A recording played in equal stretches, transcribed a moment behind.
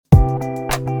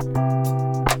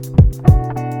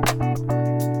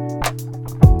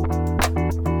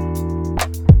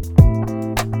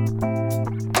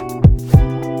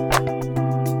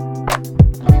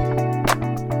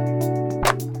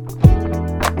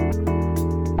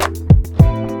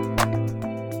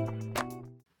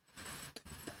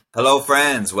Hello,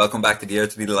 friends. Welcome back to the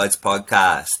Earth to Be the Lights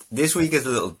podcast. This week is a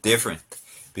little different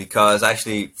because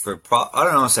actually, I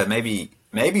don't know, said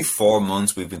maybe 4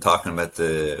 months we've been talking about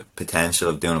the potential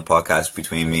of doing a podcast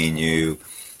between me and you,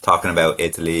 talking about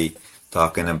Italy,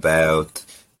 talking about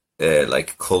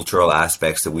like cultural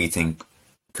aspects that we think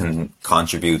can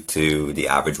contribute to the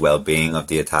average well-being of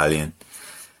the Italian.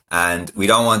 And we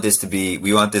don't want this to be.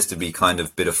 We want this to be kind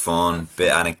of bit of fun, bit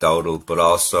anecdotal, but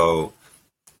also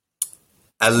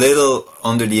a little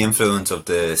under the influence of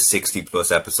the 60 plus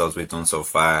episodes we've done so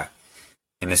far.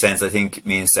 In a sense, I think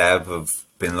me and Seb have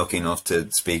been lucky enough to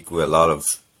speak with a lot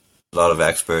of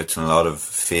experts and a lot of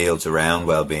fields around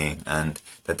well-being, and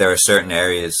that there are certain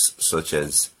areas such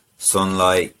as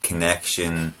sunlight,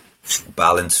 connection,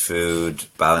 balanced food,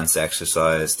 balanced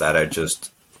exercise that are just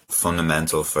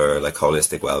fundamental for like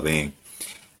holistic well-being.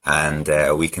 And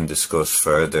we can discuss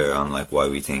further on like why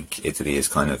we think Italy is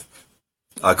kind of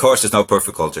course, there's no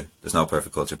perfect culture. There's no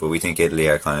perfect culture, but we think Italy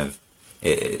are kind of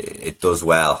it does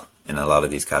well in a lot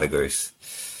of these categories.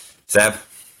 Seb,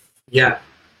 Yeah,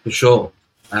 for sure.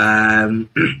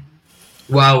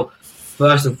 Well,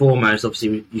 first and foremost,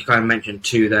 obviously, you kind of mentioned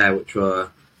two there, which were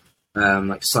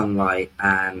like sunlight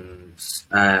and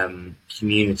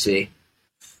community.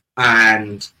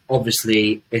 And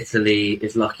obviously, Italy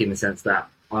is lucky in the sense that,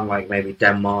 unlike maybe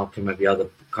Denmark and maybe other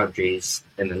countries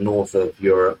in the north of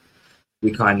Europe, we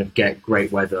kind of get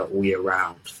great weather all year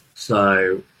round.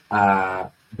 So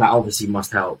that obviously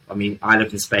must help. I mean, I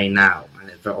live in Spain now, and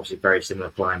it's obviously a very similar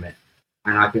climate.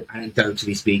 And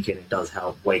anecdotally speaking, it does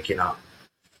help waking up,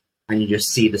 and you just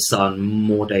see the sun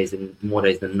more days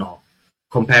than not.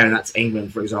 Comparing that to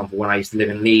England, for example, when I used to live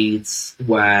in Leeds,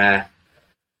 where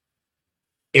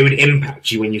it would impact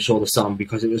you when you saw the sun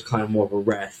because it was kind of more of a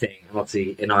rare thing. And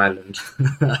obviously in Ireland,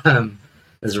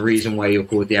 there's a reason why you're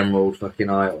called the Emerald fucking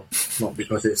Isle, not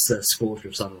because it's scorched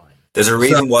with sunlight. there's a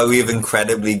reason why we have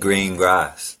incredibly green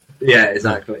grass. Yeah,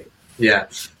 exactly. Yeah.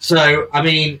 So, I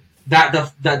mean, that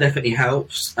definitely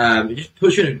helps. It just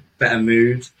puts you in a better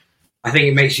mood. I think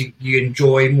it makes you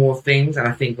enjoy more things. And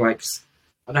I think, like,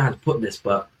 I don't know how to put this,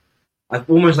 but I've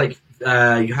almost like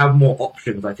you have more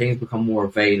options. Like, things become more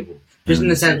available. Just in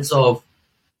the sense of,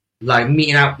 like,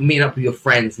 meeting up with your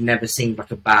friends never seemed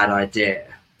like a bad idea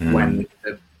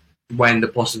when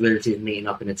the possibility of meeting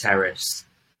up in a terrace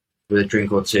with a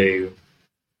drink or two,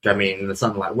 I mean, in the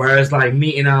sunlight. Whereas, like,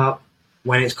 meeting up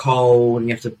when it's cold and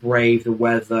you have to brave the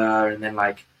weather and then,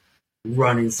 like,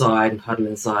 run inside and huddle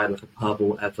inside like a pub or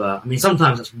whatever. I mean,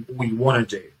 sometimes that's what you want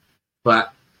to do,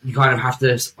 but you kind of have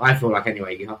to, I feel like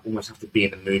anyway, you almost have to be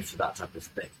in the mood for that type of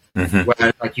thing.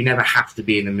 Whereas, like, you never have to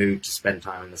be in the mood to spend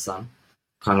time in the sun.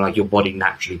 Kind of like your body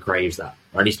naturally craves that,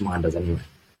 or at least mine does anyway.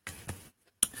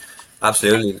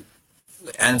 Absolutely,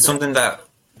 and something that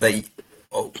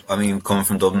I mean, coming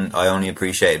from Dublin, I only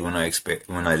appreciated when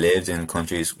I lived in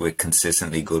countries with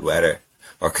consistently good weather,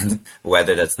 or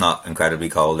weather that's not incredibly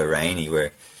cold or rainy,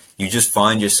 where you just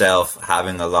find yourself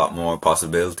having a lot more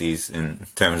possibilities in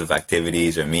terms of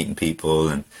activities or meeting people.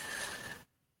 And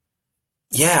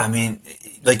yeah, I mean,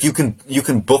 like you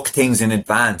can book things in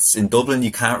advance. In Dublin,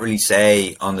 you can't really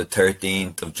say on the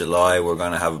 13th of July we're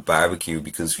going to have a barbecue,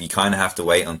 because you kind of have to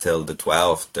wait until the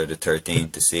 12th or the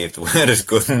 13th to see if the weather's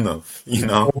good enough, you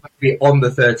know? Or maybe on the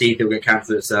 13th it will get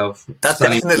cancelled itself. That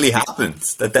definitely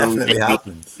happens. That definitely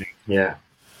happens. Yeah.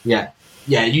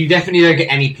 You definitely don't get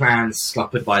any plans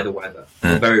scuppered by the weather.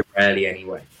 Very rarely,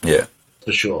 anyway. Yeah,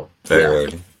 For sure. very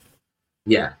rarely.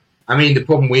 Yeah. I mean, the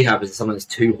problem we have is that something's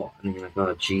too hot, and you're like,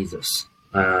 oh, Jesus.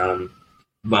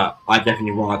 But I'd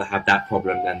definitely rather have that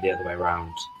problem than the other way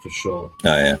around, for sure.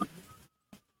 Oh yeah.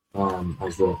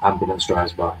 As the ambulance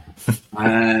drives by.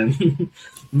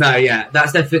 No, yeah,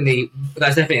 that's definitely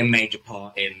a major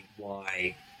part in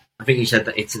why I think you said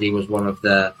that Italy was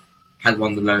had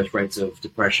one of the lowest rates of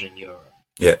depression in Europe.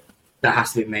 Yeah. That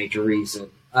has to be a major reason.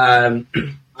 I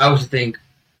also think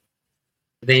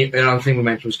another thing we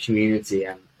mentioned was community,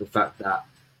 and the fact that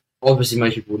obviously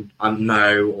most people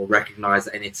know or recognise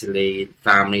that in Italy,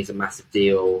 family is a massive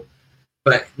deal.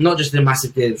 But not just a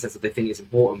massive deal in the sense that they think it's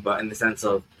important, but in the sense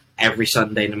of every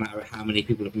Sunday, no matter how many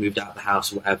people have moved out of the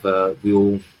house or whatever, we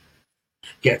all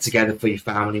get together for your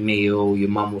family meal. Your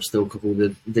mum will still cook all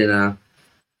the dinner.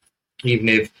 Even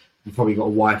if you've probably got a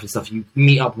wife and stuff, you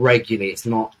meet up regularly. It's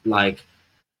not like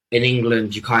in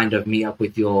England, you kind of meet up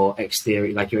with your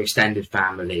extended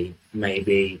family,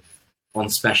 maybe on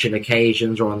special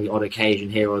occasions or on the odd occasion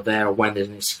here or there, or when there's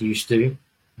an excuse to.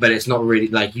 But it's not really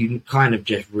like you kind of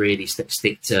just really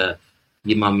stick to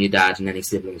your mum, your dad, and any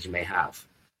siblings you may have.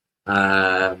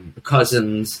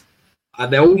 Cousins,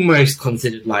 they're almost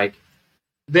considered like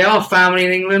they are family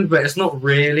in England, but it's not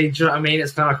really. Do you know what I mean?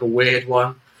 It's kind of like a weird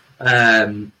one.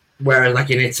 Whereas, like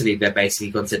in Italy, they're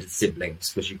basically considered siblings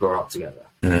because you grow up together.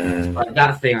 Like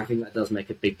that thing, I think that does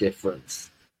make a big difference.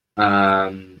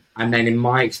 And then, in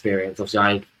my experience, obviously,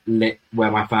 I live where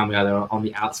my family are. They're on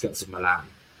the outskirts of Milan,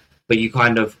 but you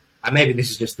kind of, and maybe this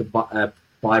is just the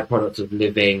byproduct of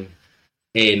living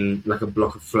in like a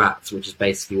block of flats, which is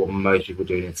basically what most people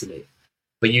do in Italy.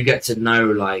 But you get to know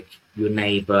like your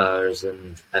neighbours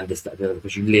and this, that, the other,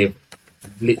 because you live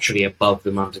literally above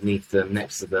them, underneath them,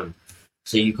 next to them.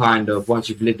 So you kind of, once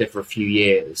you've lived there for a few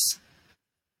years,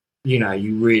 you know,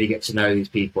 you really get to know these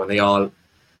people, and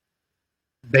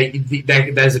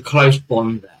there's a close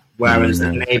bond there. Whereas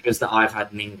the neighbours that I've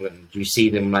had in England, you see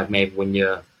them like maybe when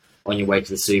you're on your way to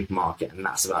the supermarket, and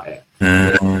that's about it.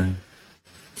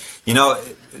 You know,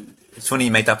 it's funny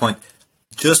you make that point.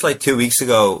 Just like 2 weeks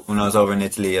ago, when I was over in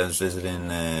Italy, I was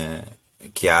visiting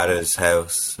Chiara's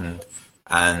house,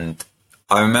 and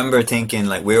I remember thinking,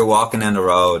 like, we were walking down the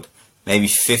road, maybe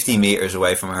 50 meters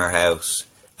away from her house,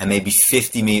 and maybe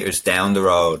 50 meters down the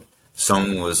road,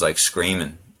 someone was like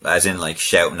screaming, as in like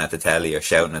shouting at the telly or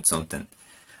shouting at something.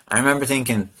 I remember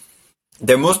thinking,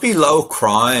 there must be low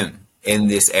crime in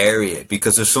this area,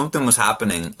 because if something was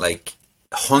happening, like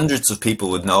hundreds of people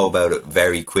would know about it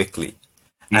very quickly.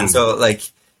 And so,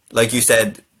 like you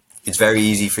said, it's very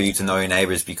easy for you to know your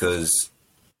neighbours because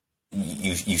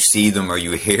you see them or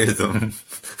you hear them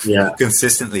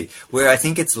consistently. Where I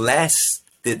think it's less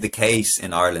the case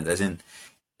in Ireland, as in,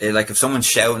 like if someone's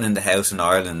shouting in the house in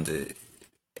Ireland,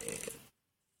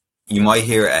 you might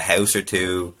hear a house or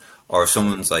two, or if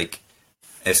someone's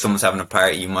having a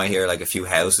party, you might hear like a few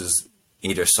houses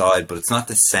either side, but it's not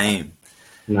the same.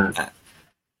 No.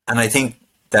 And I think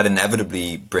that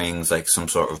inevitably brings like some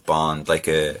sort of bond, like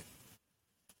I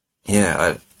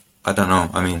don't know.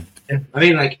 I mean,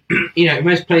 like, you know, in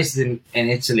most places in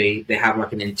Italy, they have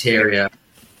like an interior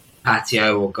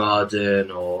patio or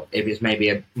garden, or if it's maybe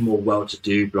a more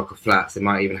well-to-do block of flats, they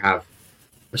might even have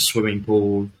a swimming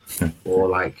pool or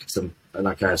like some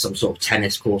sort of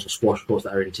tennis course or squash course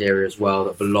that are interior as well,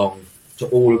 that belong to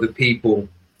all of the people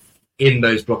in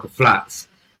those block of flats.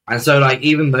 And so, like,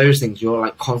 even those things, you're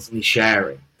like constantly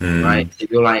sharing, right?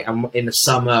 If you're like in the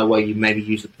summer where you maybe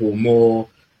use the pool more,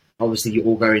 obviously you're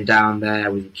all going down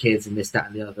there with your kids and this, that,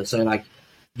 and the other. So, like,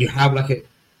 you have like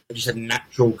just a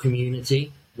natural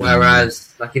community.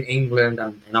 Whereas, like in England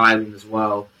and in Ireland as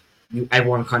well,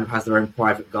 everyone kind of has their own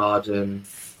private garden,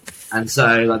 and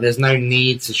so like there's no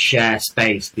need to share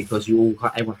space because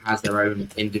everyone has their own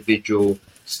individual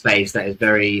space that is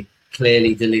very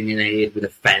clearly delineated with a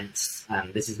fence,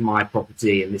 and this is my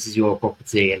property and this is your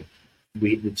property, and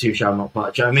the two shall not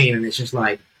part. Do you know what I mean? And it's just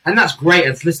like, and that's great.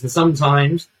 And listen,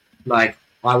 sometimes like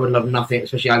I would love nothing,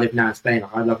 especially I live now in Spain.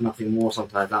 I'd love nothing more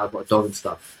sometimes. Now I've got a dog and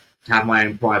stuff, to have my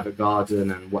own private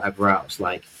garden and whatever else.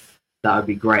 Like that would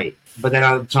be great. But then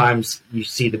other times you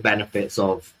see the benefits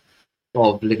of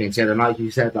living together. And like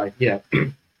you said, like, yeah,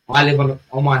 I live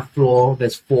on my floor.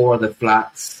 There's 4 other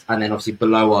flats, and then obviously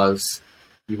below us,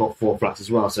 you've got 4 flats as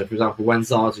well. So, for example, when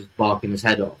Zaz is barking his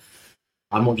head off,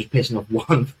 I'm not just pissing off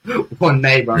one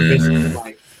neighbour. I'm pissing off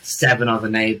like 7 other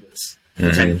neighbours. Do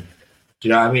you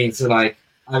know what I mean? So, like,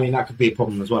 I mean that could be a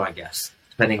problem as well, I guess,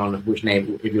 depending on which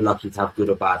neighbour, if you're lucky to have good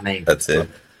or bad neighbours. That's it.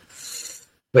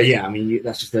 But yeah, I mean,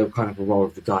 that's just the kind of a roll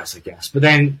of the dice, I guess. But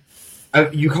then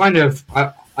you kind of,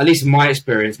 at least in my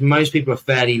experience, most people are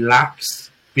fairly lax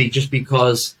just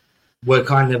because we're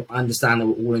kind of understand that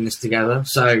we're all in this together.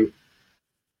 So,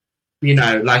 you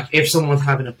know, like if someone's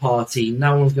having a party,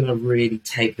 no one's going to really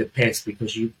take the piss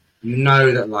because you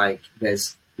know that like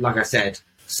there's, like I said,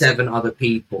 7 other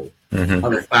people,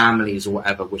 other families or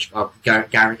whatever, which are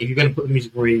guaranteed. If you're going to put the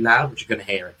music really loud, which you're going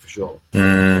to hear it for sure,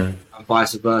 and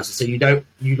vice versa. So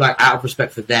you like out of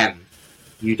respect for them,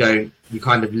 you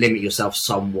kind of limit yourself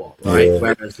somewhat, right? Yeah.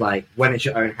 Whereas like when it's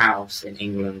your own house in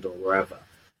England or wherever,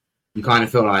 you kind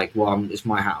of feel like, well, it's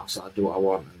my house, I'll do what I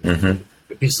want. And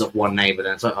it pisses off one neighbour,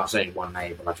 then it's like, it's only one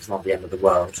neighbour, like it's not the end of the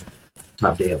world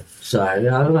type deal. So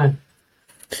yeah, I don't know.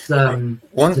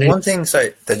 One thing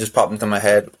that just popped into my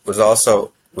head was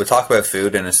also, we'll talk about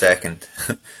food in a second,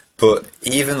 but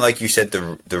even like you said,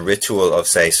 the ritual of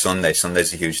say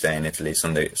Sunday's a huge day in Italy,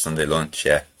 Sunday lunch,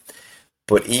 yeah.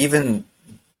 But even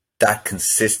that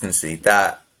consistency,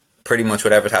 that pretty much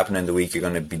whatever's happening in the week, you're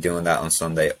going to be doing that on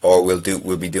Sunday, or we'll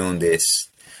be doing this.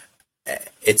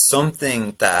 It's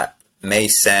something that may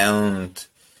sound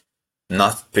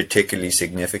not particularly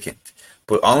significant,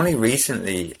 but only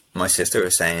recently my sister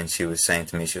was saying to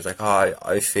me, she was like, oh,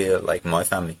 I feel like my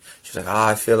family, she was like, oh,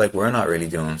 I feel like we're not really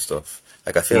doing stuff.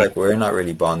 Like, I feel like we're not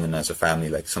really bonding as a family.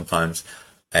 Like, sometimes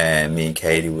and me and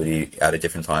Katie would eat at a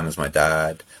different time as my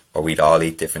dad, or we'd all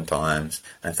eat different times.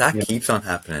 And if that Yeah. keeps on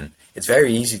happening, it's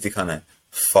very easy to kind of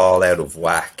fall out of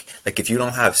whack. Like if you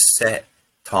don't have set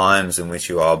times in which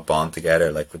you all bond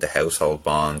together, like with the household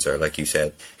bonds, or like you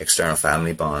said, external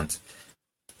family bonds,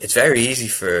 it's very easy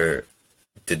for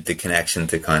the connection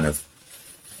to kind of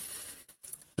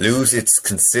lose its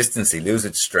consistency, lose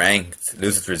its strength,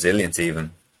 lose its resilience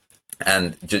even.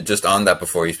 And just on that,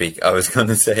 before you speak, I was going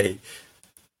to say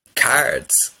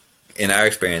cards. In our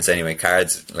experience, anyway,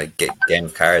 cards, like game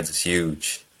of cards, is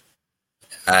huge.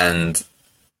 And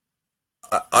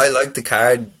I like the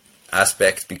card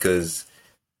aspect because,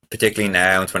 particularly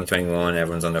now in 2021,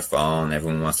 everyone's on their phone.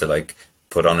 Everyone wants to like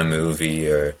put on a movie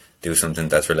or do something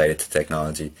that's related to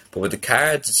technology. But with the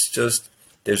cards, it's just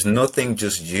there's nothing,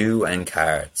 just you and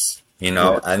cards, you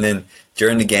know. Yeah. And then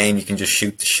during the game, you can just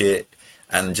shoot the shit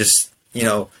and just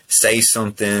say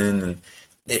something, and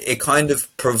it kind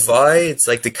of provides,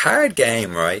 like, the card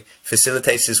game, right,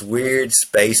 facilitates this weird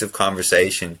space of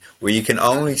conversation where you can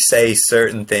only say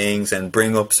certain things and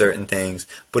bring up certain things,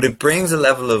 but it brings a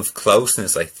level of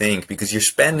closeness, I think, because you're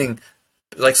spending,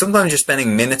 like, sometimes you're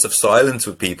spending minutes of silence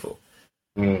with people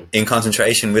in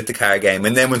concentration with the card game,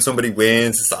 and then when somebody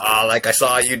wins, it's like, I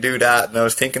saw you do that, and I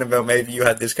was thinking about maybe you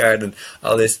had this card and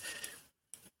all this.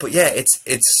 But yeah,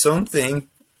 it's something.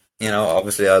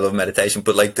 Obviously I love meditation,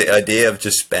 but like the idea of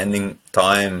just spending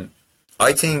time,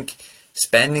 I think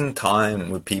spending time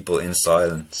with people in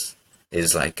silence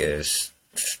is like a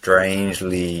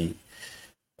strangely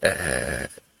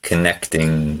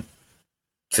connecting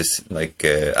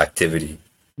activity.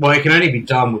 Well, it can only be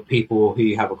done with people who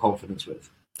you have a confidence with.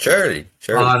 Surely.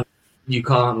 You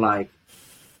can't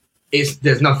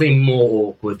there's nothing more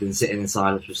awkward than sitting in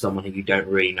silence with someone who you don't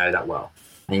really know that well.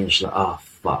 And you're just like, oh,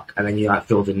 fuck. And then you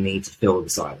feel the need to fill the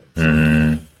silence.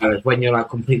 Whereas when you're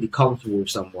completely comfortable with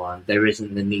someone, there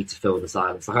isn't the need to fill the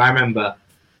silence. Like I can't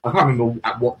remember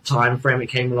at what time frame it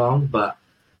came along, but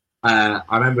I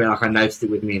remember I noticed it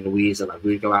with me and Louisa. Like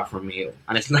we would go out for a meal,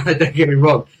 and it's not, don't get me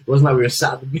wrong, it wasn't like we were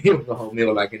sat at the meal the whole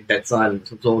meal in dead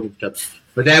silence and talking to each other.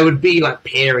 But there would be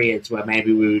periods where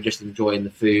maybe we were just enjoying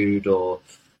the food, or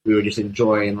we were just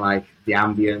enjoying the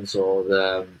ambience or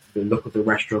the look of the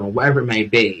restaurant or whatever it may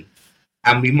be,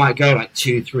 and we might go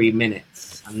 2-3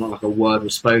 minutes and not a word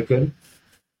was spoken,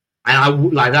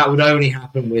 and that would only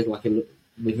happen with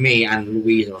with me and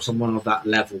Louisa or someone of that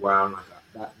level where I'm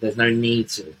there's no need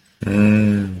to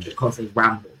just constantly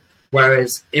ramble.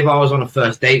 Whereas if I was on a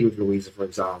first date with Louisa, for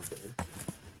example,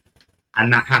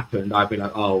 and that happened, I'd be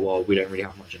like, oh well, we don't really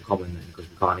have much in common then, because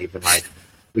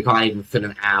we can't even fill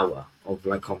an hour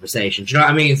of conversation. Do you know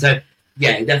what I mean? So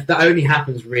yeah, that only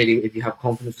happens really if you have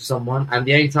confidence for someone. And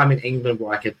the only time in England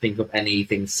where I could think of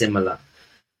anything similar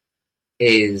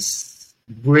is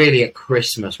really at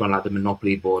Christmas when the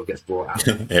Monopoly board gets brought out,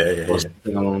 or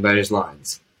something along those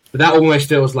lines. But that almost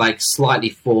feels slightly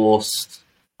forced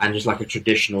and just a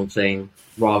traditional thing,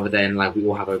 rather than we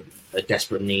all have a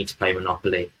desperate need to play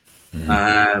Monopoly.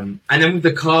 And then with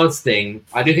the cards thing,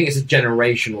 I do think it's a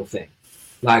generational thing.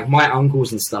 My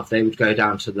uncles and stuff, they would go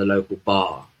down to the local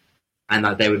bar, and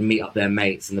they would meet up their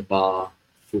mates in the bar,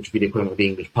 which would be the equivalent of the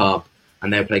English pub,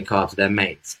 and they would play cards with their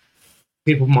mates.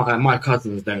 People, my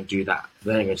cousins don't do that.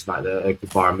 They don't go to the local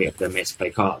bar and meet up with their mates to play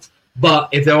cards. But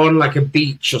if they're on a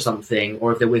beach or something,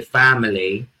 or if they're with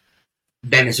family,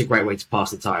 then it's a great way to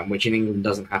pass the time, which in England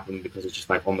doesn't happen because it's just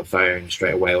on the phone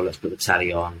straight away, or let's put the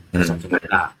telly on, or something like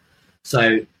that.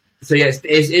 So yes,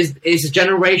 it's a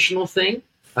generational thing,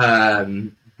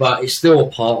 but it's still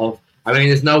a part of. I mean,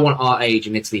 there's no one our age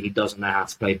in Italy who doesn't know how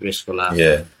to play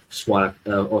Briscola,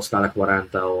 or Scala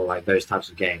 40, or those types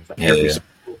of games.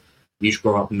 You just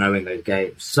grow up knowing those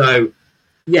games. So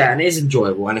yeah, and it is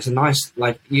enjoyable, and it's a nice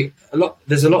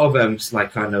there's a lot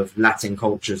of kind of Latin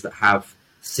cultures that have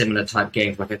similar type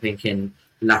games. I think in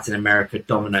Latin America,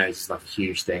 dominoes is a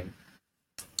huge thing,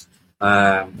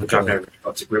 which I've never really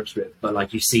got to grips with.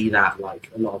 But you see that a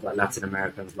lot of Latin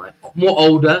Americans, more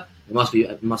older. It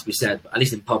must be said, but at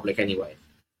least in public anyway,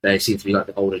 they seem to be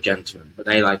the older gentlemen. But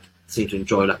they seem to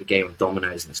enjoy a game of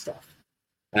dominoes and stuff.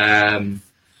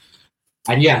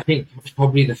 And yeah, I think it's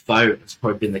probably the phone has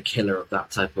probably been the killer of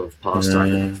that type of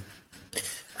pastime.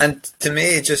 And to me,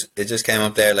 it just came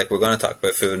up there. We're going to talk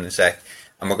about food in a sec,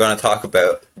 and we're going to talk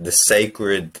about the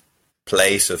sacred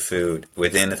place of food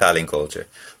within Italian culture.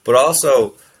 But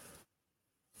also,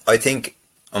 I think,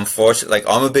 unfortunately,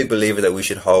 I'm a big believer that we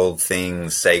should hold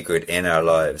things sacred in our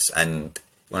lives. And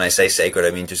when I say sacred,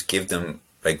 I mean just give them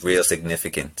real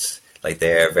significance.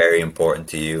 They are very important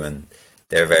to you, and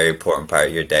they're a very important part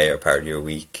of your day or part of your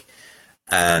week.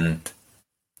 And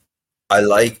I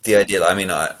like the idea. I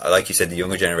mean, I like you said, the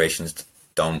younger generations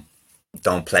don't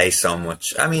don't play so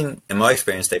much. I mean, in my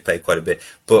experience, they play quite a bit,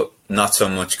 but not so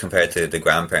much compared to the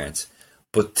grandparents.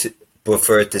 But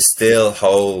for it to still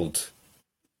hold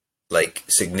like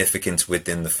significance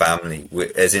within the family,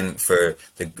 as in for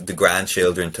the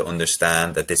grandchildren to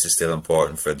understand that this is still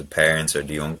important for the parents or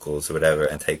the uncles or whatever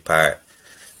and take part.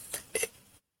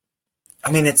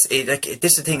 I mean, this is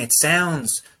the thing. It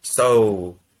sounds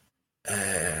so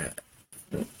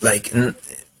like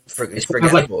it's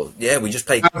forgettable. Like, yeah, we just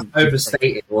play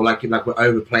overstated or like we're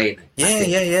overplaying it.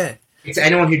 Yeah. It's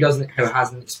anyone who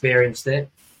hasn't experienced it.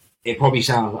 It probably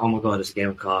sounds, oh my god, it's a game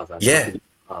of cards. Yeah.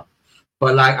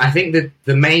 But like, I think that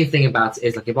the main thing about it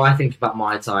is like, if I think about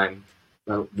my time,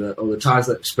 the times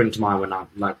that spring to mind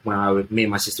me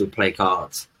and my sister would play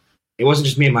cards. It wasn't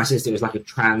just me and my sister; it was like a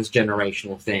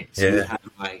transgenerational thing. So we had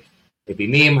like, it'd be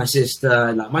me and my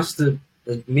sister. Like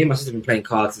me and my sister have been playing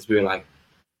cards since we were like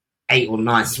 8 or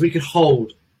 9. So we could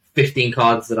hold 15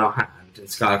 cards at our hand in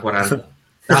Sky Quadrant.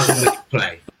 That's when we could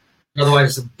play.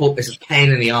 Otherwise, it's a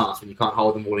pain in the ass when you can't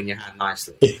hold them all in your hand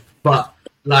nicely. But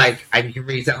like, and you can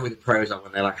read that with the pros on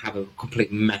when they like have a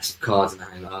complete mess of cards in their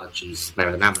hand. Like, oh Jesus, play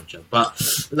with an amateur. But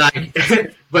like,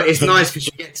 but it's nice because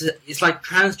you get to. It's like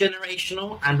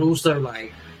transgenerational, and also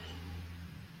like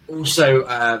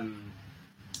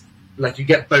you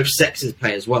get both sexes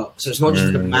play as well. So it's not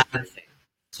just the man thing.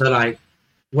 So like,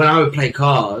 when I would play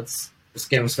cards, this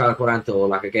game of Scala Quaranta or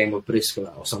like a game of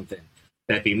Briscola or something,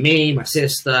 there'd be me, my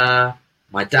sister,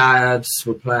 my dad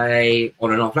would play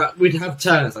on and off. Like, we'd have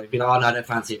turns. Like, we'd be like, oh no, I don't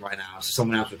fancy it right now. So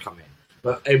someone else would come in.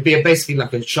 But it'd be basically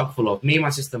like a shuffle of me, my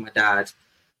sister, my dad,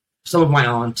 some of my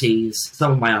aunties,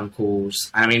 some of my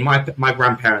uncles. And I mean, my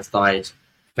grandparents died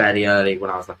fairly early when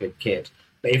I was like a kid.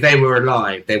 But if they were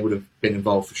alive, they would have been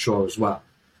involved for sure as well,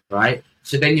 right?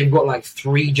 So then you've got like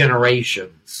 3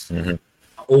 generations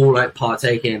all like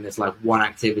partaking in this like one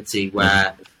activity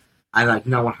where and like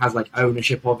no one has like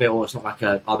ownership of it, or it's not like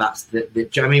that's the do you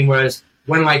know what I mean? Whereas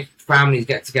when like families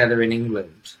get together in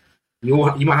England, you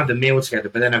might have the meal together,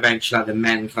 but then eventually like the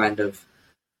men kind of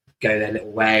go their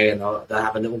little way and they'll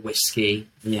have a little whiskey,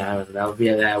 you know, and they'll be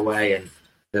their way, and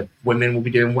the women will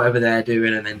be doing whatever they're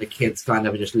doing, and then the kids kind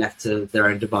of are just left to their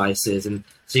own devices, and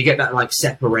so you get that like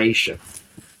separation.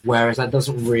 Whereas that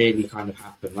doesn't really kind of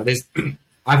happen. Like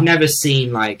I've never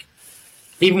seen like,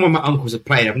 even when my uncles have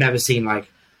played, I've never seen like,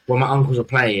 when my uncles are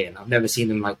playing, I've never seen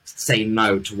them like say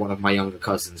no to one of my younger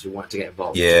cousins who wanted to get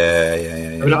involved.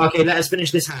 Yeah. I'd be like, okay, let us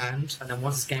finish this hand, and then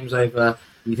once this game's over,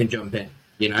 you can jump in.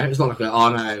 You know, it's not like oh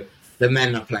no, the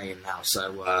men are playing now,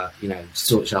 so you know,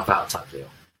 sort yourself out type deal.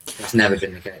 That's never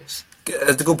been the case.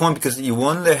 That's a good point, because you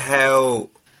wonder how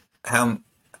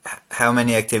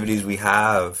many activities we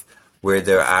have where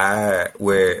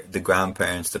the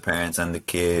grandparents, the parents, and the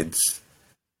kids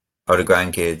or the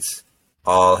grandkids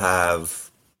all have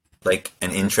like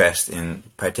an interest in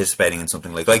participating in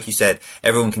something. Like you said,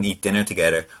 everyone can eat dinner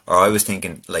together, or I was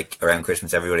thinking like around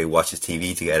Christmas everybody watches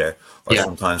TV together, or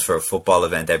sometimes for a football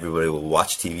event everybody will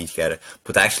watch TV together,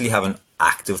 but to actually have an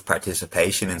active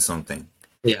participation in something.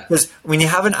 Yeah. Because when you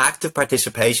have an active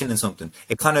participation in something,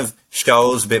 it kind of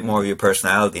shows a bit more of your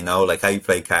personality, you know, like how you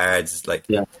play cards, like,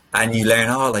 and you learn,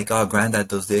 oh, granddad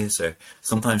does this, or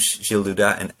sometimes she'll do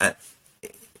that, and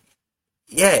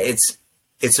yeah,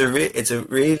 it's a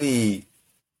really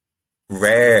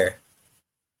rare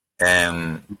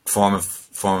form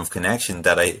of connection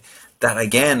that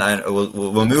again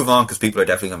we'll move on, because people are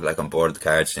definitely gonna be like on board with the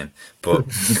cards soon, but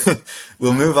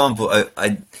we'll move on. But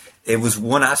it was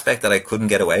one aspect that I couldn't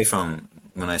get away from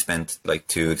when I spent like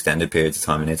 2 extended periods of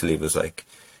time in Italy. Was like,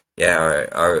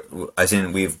 as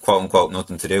in we've quote unquote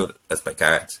nothing to do, let's play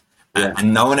cards,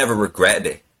 and no one ever regretted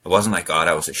it. It wasn't like, oh,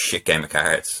 that was a shit game of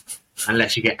cards.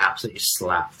 Unless you get absolutely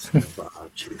slapped. Oh,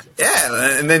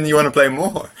 yeah, and then you want to play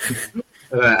more.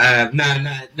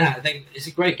 No. It's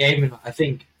a great game, and I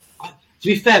think, to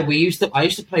be fair, I used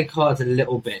to play cards a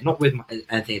little bit, not with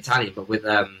anything Italian, but with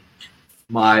some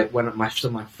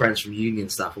of my friends from uni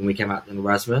and stuff when we came out in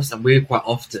Erasmus, and we would quite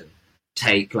often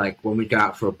take, like, when we'd go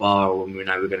out for a bar, or when we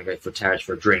know we were going to go for a terrace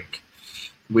for a drink,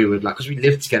 we would, like, because we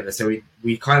lived together, so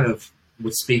we kind of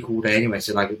would speak all day anyway,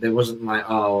 so, like, there wasn't like,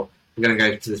 oh, we're going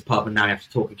to go to this pub and now we have to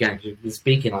talk again, because we've been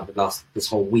speaking like this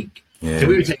whole week. Yeah. So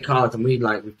we would take cards, and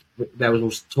there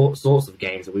was all sorts of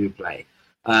games that we would play.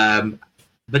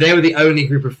 But they were the only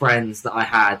group of friends that I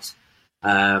had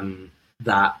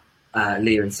that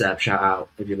Leah and Seb, shout out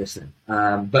if you're listening.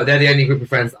 But they're the only group of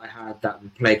friends that I had that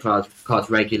would play cards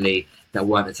regularly that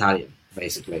weren't Italian,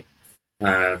 basically.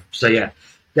 So yeah,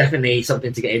 definitely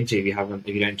something to get into if you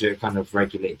don't do it kind of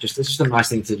regularly. It's just a nice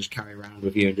thing to just carry around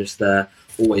with you and just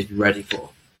always be ready for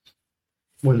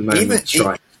when the moment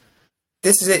strikes.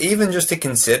 This is it. Even just to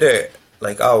consider,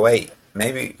 like, oh wait,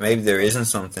 maybe there isn't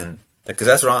something, because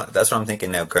that's what I'm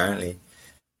thinking now currently.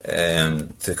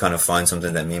 To kind of find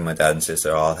something that me and my dad and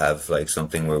sister all have, like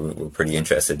something where we're pretty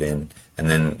interested in, and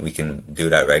then we can do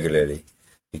that regularly.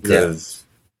 Because,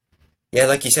 yeah,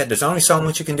 like you said, there's only so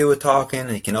much you can do with talking,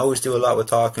 and you can always do a lot with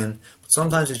talking. But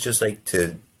sometimes it's just like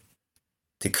to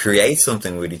create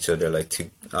something with each other,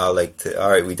 all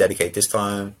right, we dedicate this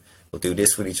time, we'll do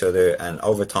this with each other, and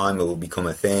over time it will become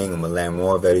a thing, and we'll learn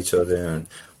more about each other, and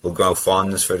we'll grow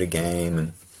fondness for the game,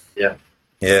 and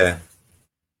yeah.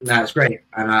 No, it's great,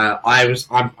 and I'm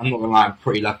not gonna lie, I'm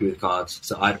pretty lucky with cards.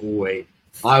 So I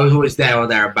was always there or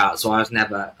thereabouts. So I was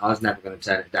never going to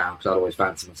turn it down because I'd always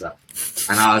fancy myself,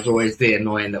 and I was always the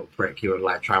annoying little prick who would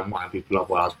like try and wind people up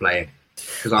while I was playing.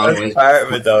 Because I always part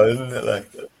of it though, isn't it? Like,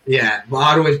 yeah, but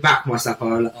I'd always back myself. I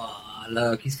was like, oh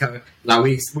look, he's coming. Like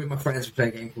we with my friends, we play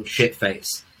a game called Shit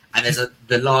Face, and there's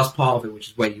the last part of it, which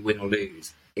is where you win or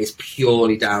lose. It's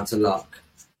purely down to luck.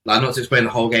 Like, not to explain the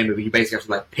whole game, but you basically have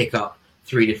to like pick up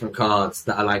 3 different cards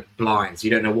that are like blind, so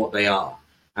you don't know what they are,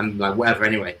 and like whatever.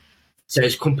 Anyway, so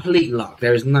it's complete luck.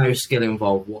 There is no skill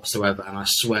involved whatsoever, and I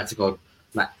swear to God,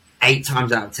 like 8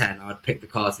 times out of 10, I'd pick the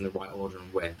cards in the right order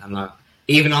and win. And like,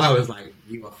 even I was like,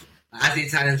 "You are," as the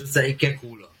Italians would say, "Che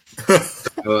culo."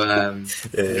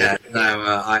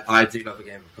 I do love a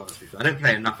game of cards. I don't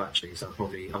play enough actually, so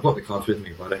I've got the cards with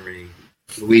me, but I don't really.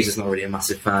 Louisa's not really a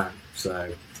massive fan,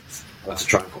 so I'll have to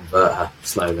try and convert her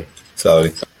slowly.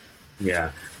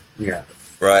 Yeah.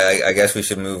 Right, I guess we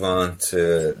should move on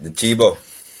to the Cibo.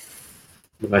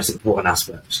 The most important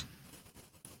aspects.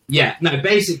 Yeah, no,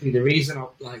 basically the reason,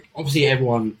 obviously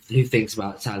everyone who thinks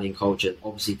about Italian culture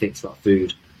obviously thinks about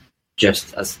food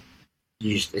just as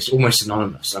used. It's almost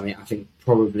synonymous. I mean, I think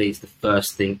probably it's the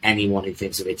first thing anyone who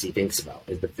thinks of Italy thinks about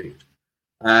is the food.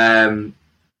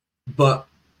 But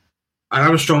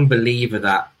I'm a strong believer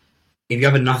that if you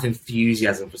have enough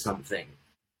enthusiasm for something,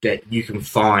 that you can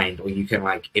find, or you can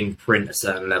like imprint a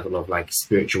certain level of like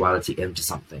spirituality into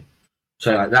something.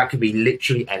 So like, that could be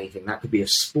literally anything. That could be a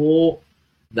sport.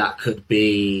 That could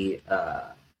be,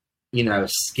 a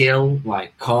skill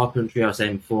like carpentry. I was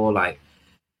saying before, like,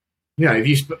 if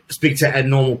you speak to a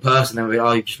normal person, they'll be,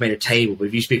 oh, you just made a table. But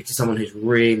if you speak to someone who's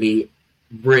really,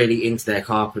 really into their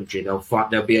carpentry,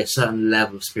 there'll be a certain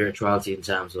level of spirituality in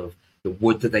terms of the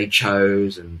wood that they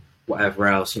chose and whatever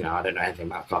else. I don't know anything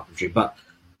about carpentry, but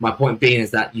my point being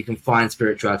is that you can find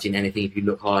spirituality in anything if you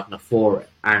look hard enough for it.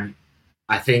 And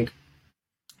I think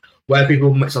where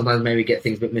people sometimes maybe get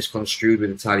things a bit misconstrued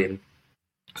with Italian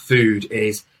food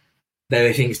is that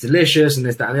they think it's delicious and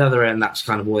this, that, and the other, and that's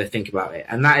kind of all they think about it.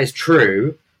 And that is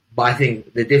true, but I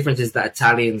think the difference is that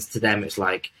Italians, to them, it's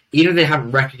like, even if they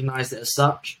haven't recognized it as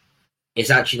such, it's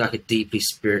actually like a deeply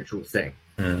spiritual thing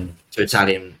to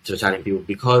Italian people,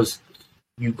 because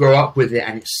you grow up with it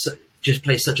and it's just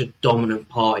plays such a dominant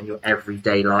part in your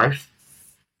everyday life.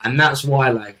 And that's why,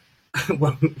 like,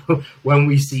 when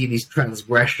we see these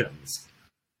transgressions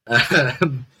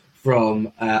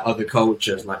from other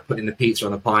cultures, like putting the pizza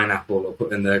on a pineapple or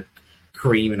putting the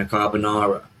cream in a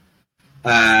carbonara,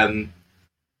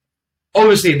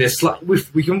 obviously there's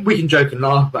we can joke and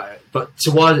laugh about it, but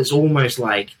to us it's almost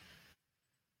like,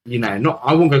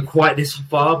 I won't go quite this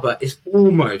far, but it's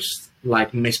almost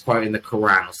like misquoting the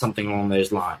Quran or something along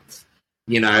those lines.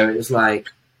 It's like,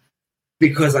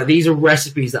 because like these are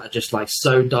recipes that are just like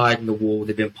so dyed in the wool.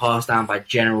 They've been passed down by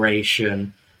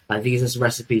generation. Like, these are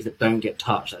recipes that don't get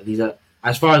touched. Like, these are,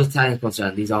 as far as Italians are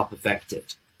concerned, these are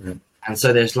perfected. And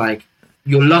so there's like,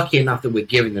 you're lucky enough that we're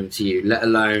giving them to you, let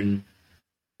alone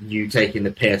you taking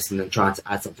the piss and then trying to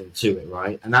add something to it,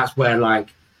 right? And that's where, like,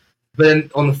 but then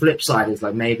on the flip side, it's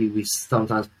like maybe we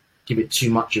sometimes give it too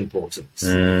much importance.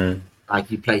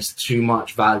 Like, you place too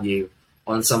much value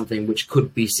on something which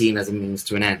could be seen as a means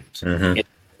to an end. In,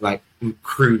 like,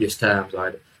 crudest terms,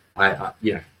 at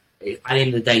the end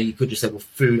of the day, you could just say, well,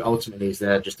 food ultimately is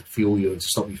there just to fuel you and to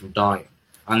stop you from dying.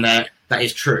 And that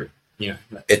is true.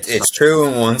 It's true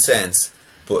in one sense,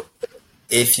 but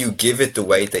if you give it the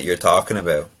weight that you're talking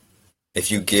about,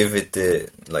 if you give it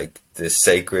the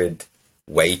sacred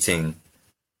weighting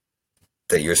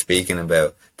that you're speaking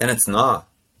about, then it's not.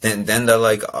 Then they're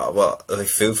like, oh, well, like,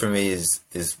 food for me is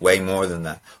way more than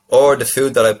that. Or the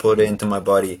food that I put into my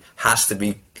body has to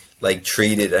be like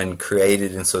treated and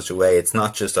created in such a way. It's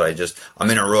not just that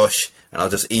I'm in a rush and I'll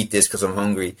just eat this because I'm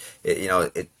hungry.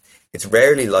 It's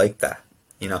rarely like that.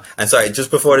 And sorry,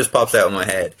 just before this pops out of my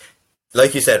head,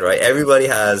 like you said, right? Everybody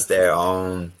has their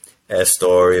own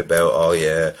story about, oh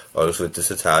yeah, I was with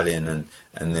this Italian,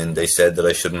 and then they said that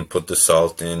I shouldn't put the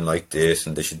salt in like this,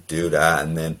 and they should do that,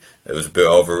 and then it was a bit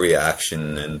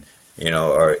overreaction, and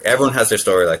or everyone has their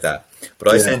story like that. But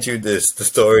I sent you the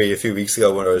story a few weeks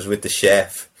ago when I was with the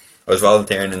chef. I was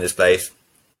volunteering in this place,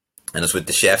 and I was with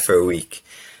the chef for a week.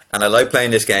 And I like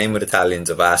playing this game with Italians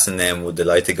of asking them would they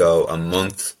like to go a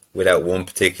month without one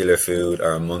particular food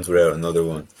or a month without another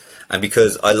one. And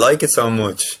because I like it so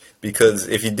much, because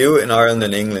if you do it in Ireland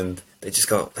and England, they just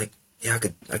go like, yeah,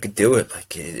 I could do it.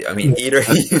 Like, I mean, either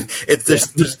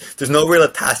there's no real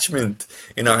attachment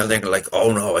in Ireland. They're like,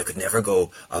 oh no, I could never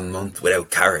go a month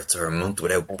without carrots or a month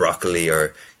without broccoli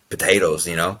or potatoes,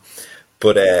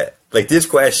 But like this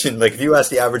question, like if you ask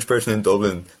the average person in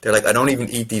Dublin, they're like, I don't even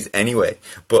eat these anyway.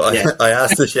 But I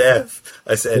asked the chef,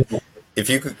 I said, if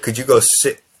you could you go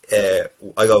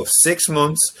I go 6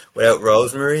 months without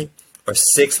rosemary or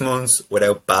 6 months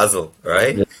without basil,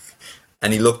 right? Yeah.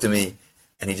 And he looked at me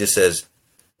and he just says,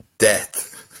 death.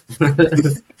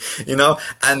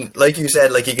 And like you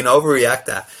said, like you can overreact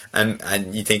that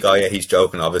and you think, oh yeah, he's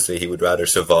joking, obviously he would rather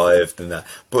survive than that.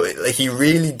 But like he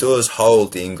really does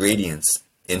hold the ingredients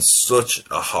in such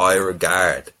a high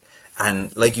regard.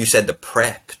 And like you said, the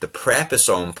prep is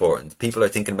so important. People are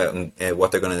thinking about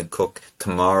what they're going to cook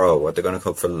tomorrow, what they're going to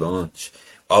cook for lunch.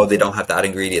 Oh, they don't have that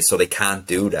ingredient, so they can't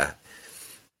do that.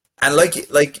 And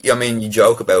I mean, you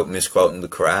joke about misquoting the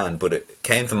Quran, but it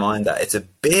came to mind that it's a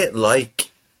bit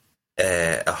like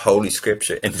a holy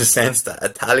scripture in the sense that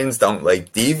Italians don't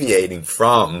like deviating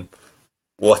from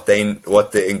what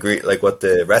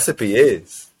the recipe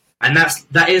is. And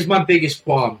that is my biggest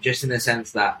qualm, just in the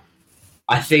sense that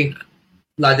I think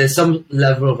like there's some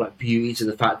level of like beauty to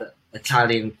the fact that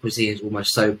Italian cuisine is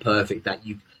almost so perfect that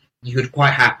you could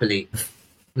quite happily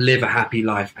live a happy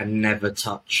life and never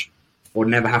touch or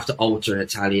never have to alter an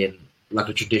Italian, like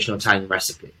a traditional Italian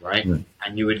recipe, right? Mm.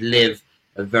 And you would live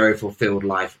a very fulfilled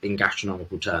life in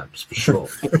gastronomical terms, for sure.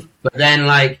 But then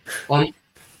I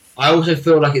also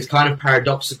feel like it's kind of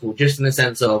paradoxical, just in the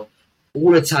sense of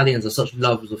all Italians are such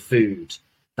lovers of food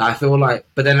that I feel like,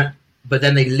 but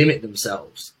then they limit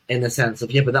themselves in the sense of,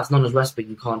 but that's Nonna's recipe,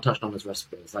 you can't touch Nonna's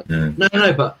recipe. It's like, no,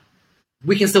 but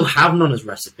we can still have Nonna's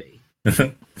recipe.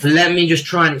 Let me just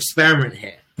try and experiment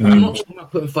here. I'm not talking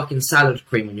about putting fucking salad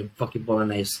cream on your fucking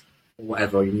bolognese or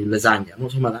whatever, or your lasagna. I'm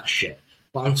not talking about that shit.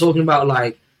 But I'm talking about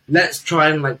let's try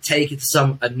and take it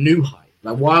to a new height.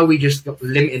 Like, why are we just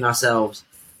limiting ourselves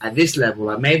at this level?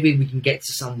 Like, maybe we can get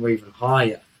to somewhere even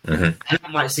higher. Mm-hmm. And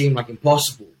that might seem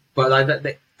impossible, but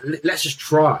let's just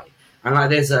try.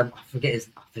 And there's I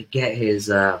forget his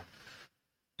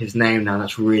name now.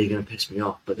 That's really going to piss me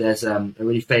off. But there's a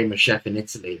really famous chef in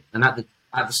Italy, and at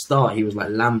the start he was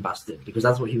lambasted because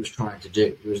that's what he was trying to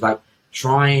do. He was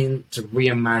trying to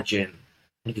reimagine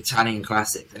Italian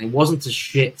classics, and it wasn't to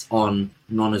shit on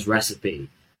Nonna's recipe.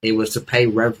 It was to pay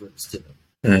reverence to them.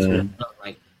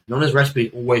 Mm-hmm. Nonna's recipe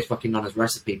is always fucking Nonna's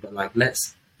recipe, but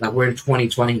we're in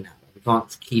 2020 now. We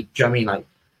can't keep. Do you know what I mean?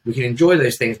 We can enjoy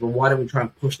those things, but why don't we try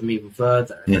and push them even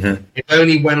further? Mm-hmm. It's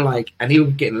only when and he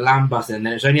was getting lambasted, and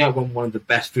then it's only when one of the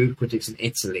best food critics in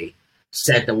Italy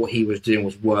said that what he was doing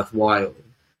was worthwhile,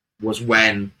 was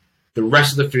when the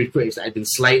rest of the food critics that had been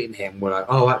slating him were like,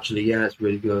 oh, actually, yeah, it's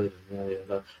really good.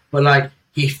 But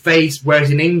he faced,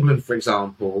 whereas in England, for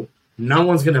example, no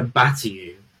one's going to batter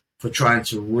you for trying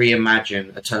to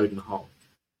reimagine a toad in the hole.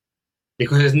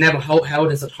 Because it's never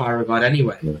held in such high regard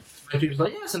anyway. Yeah. People's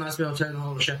like, yeah, it's a nice meal, toad in the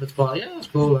hole, a shepherd's pie, yeah, it's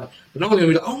cool. But no one's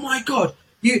going to be like, oh my god,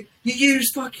 you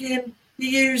used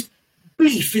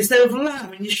beef instead of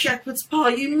lamb in your shepherd's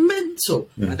pie, you mental.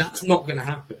 Yeah. And that's not going to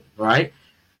happen, right?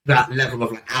 That level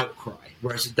of outcry,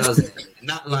 whereas it doesn't. And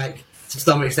that to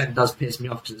some extent does piss me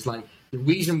off, because it's the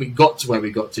reason we got to where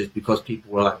we got to is because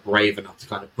people were brave enough to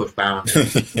kind of push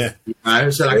boundaries. Yeah.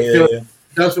 So it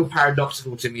does feel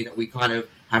paradoxical to me that we kind of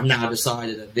have now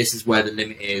decided that this is where the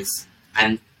limit is,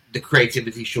 and the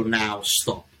creativity should now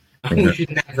stop.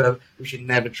 Mm-hmm. we should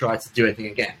never try to do anything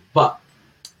again. But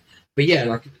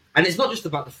yeah, and it's not just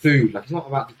about the food. It's not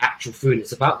about the actual food.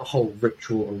 It's about the whole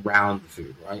ritual around the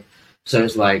food, right? So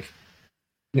it's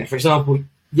for example,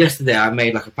 yesterday I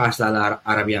made a pasta alla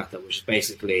arrabbiata, which is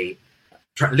basically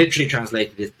literally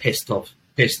translated as pissed off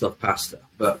pasta.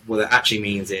 But what it actually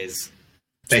means is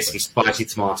basically spicy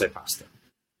tomato pasta.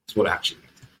 That's what it actually means.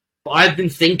 But I've been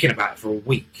thinking about it for a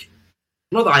week.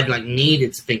 Not that I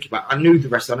needed to think about. I knew the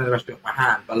recipe off my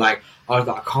hand, but I was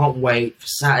I can't wait for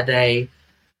Saturday.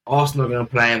 Arsenal are going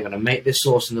to play. I'm going to make this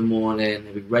sauce in the morning.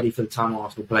 They'll be ready for the time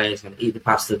Arsenal plays. I'm going to eat the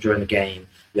pasta during the game.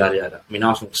 Yada yada. I mean,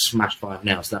 Arsenal smashed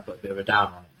 5-0, so that put a bit of a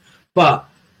down on it. But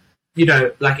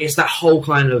it's that whole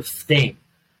kind of thing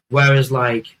Whereas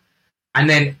like, and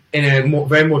then in a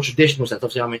very more traditional sense,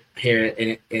 obviously I'm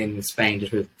here in Spain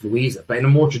just with Louisa, but in a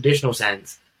more traditional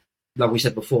sense, like we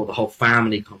said before, the whole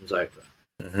family comes over.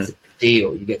 It's a big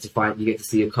deal. You get to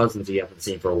see your cousins who you haven't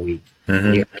seen for a week.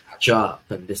 You get to catch up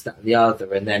and this, that, and the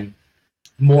other. And then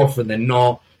more often than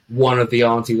not, one of the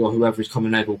aunties or whoever is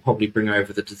coming over will probably bring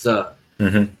over the dessert.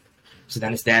 So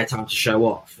then it's their time to show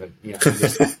off. And, you know,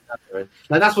 and,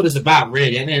 like, that's what it's about,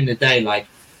 really. At the end of the day, like,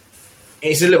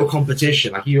 it's a little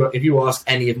competition. Like, if you ask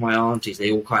any of my aunties,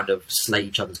 they all kind of slate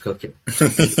each other's cooking.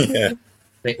 Yeah.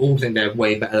 They all think they're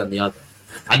way better than the other.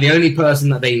 And the only person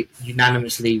that they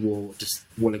unanimously will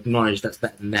acknowledge that's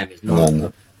better than them is Nonna.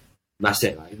 No. That's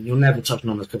it. Like, you'll never touch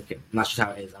Nonna's cooking. And that's just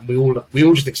how it is. And we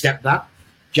all just accept that.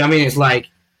 Do you know what I mean?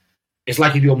 It's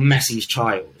like if you're Messi's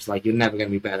child. It's like you're never going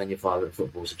to be better than your father at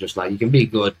football. So just like, you can be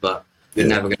good, but you're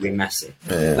never going to be Messi.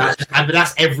 Yeah. But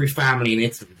that's every family in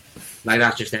Italy. Like,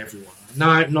 that's just everyone.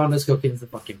 No, Nonna's cooking is the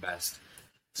fucking best.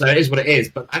 So it is what it is.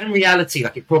 But and in reality,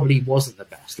 like, it probably wasn't the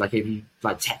best. Like, if you,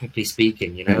 like, technically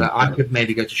speaking, you know, like, I could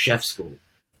maybe go to chef school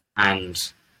and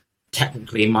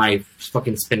technically my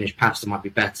fucking spinach pasta might be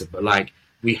better. But like,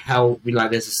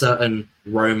 there's a certain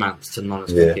romance to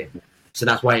Nonna's cooking. So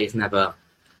that's why it's never,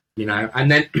 you know. And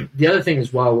then the other thing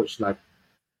as well, which, like,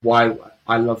 why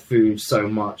I love food so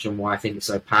much and why I think it's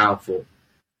so powerful,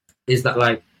 is that,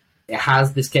 like, it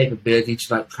has this capability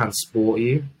to, like, transport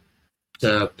you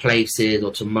to places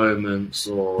or to moments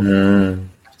or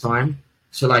time.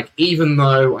 So, like, even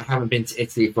though I haven't been to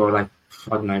Italy for, like,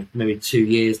 I don't know, maybe 2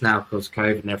 years now because of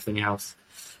COVID and everything else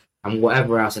and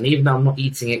whatever else, and even though I'm not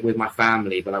eating it with my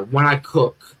family, but, like, when I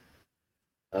cook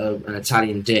an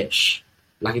Italian dish,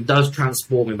 like, it does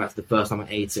transport me back to the first time I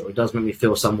ate it, or it does make me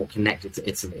feel somewhat connected to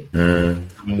Italy in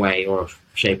some way or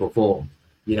shape or form,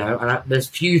 you know. And there's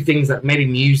few things that maybe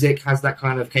music has that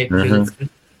kind of capability,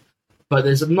 but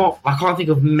I can't think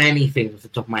of many things off the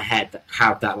top of my head that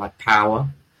have that, like, power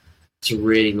to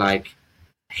really, like,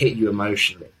 hit you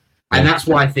emotionally. And that's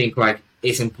why I think, like,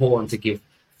 it's important to give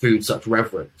food such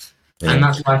reverence. And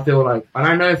that's why I feel like, and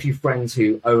I know a few friends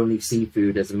who only see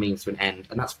food as a means to an end,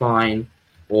 and that's fine.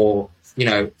 Or, you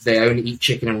know, they only eat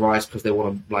chicken and rice because they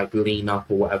want to, like, lean up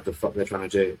or whatever the fuck they're trying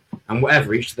to do. And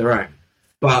whatever, each to their own.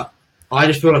 But I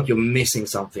just feel like you're missing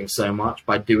something so much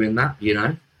by doing that, you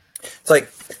know? It's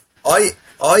like,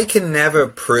 I can never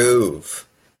prove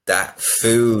that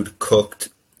food cooked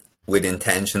with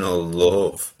intentional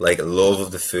love, like love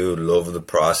of the food, love of the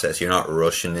process. You're not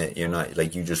rushing it. You're not,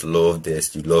 like, you just love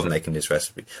this. You love making this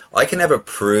recipe. I can never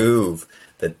prove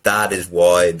that is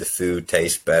why the food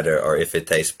tastes better, or if it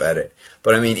tastes better.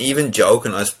 But I mean, even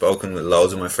joking, I've spoken with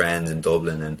loads of my friends in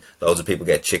Dublin, and loads of people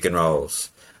get chicken rolls,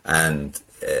 and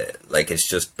like, it's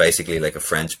just basically like a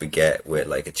French baguette with,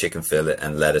 like, a chicken fillet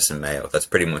and lettuce and mayo. That's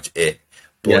pretty much it.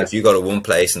 But if you go to one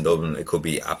place in Dublin, it could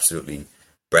be absolutely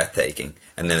breathtaking,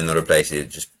 and then another place it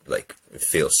just, like, it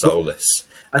feels soulless.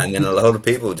 And then a lot of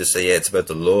people just say, it's about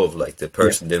the love, like, the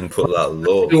person didn't put a lot of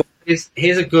love.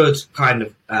 Here's a good kind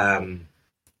of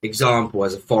example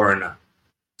as a foreigner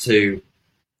to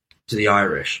the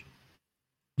Irish.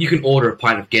 You can order a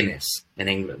pint of Guinness in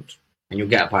England and you'll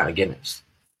get a pint of Guinness,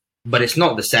 but it's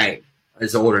not the same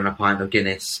as ordering a pint of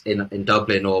Guinness in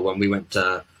Dublin or when we went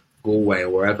to Galway or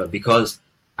wherever, because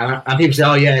and people say,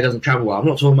 oh yeah, it doesn't travel well. I'm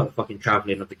not talking about the fucking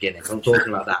travelling of the Guinness. I'm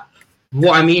talking about that.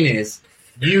 What I mean is,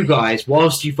 you guys,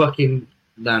 whilst you fucking,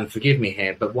 Dan, forgive me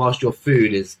here, but whilst your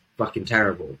food is fucking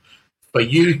terrible, but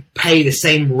you pay the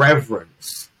same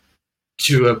reverence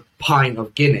to a pint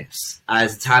of Guinness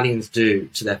as Italians do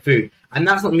to their food. And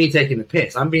that's not me taking the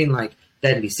piss. I'm being, like,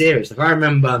 deadly serious. Like, I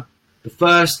remember the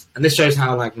first, and this shows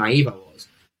how, like, naive I was,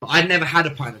 but I'd never had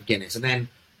a pint of Guinness. And then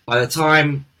by the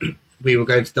time we were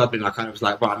going to Dublin, I kind of was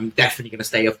like, right, I'm definitely going to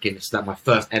stay off Guinness, so that my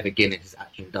first ever Guinness is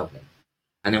actually in Dublin.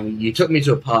 And then you took me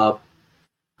to a pub,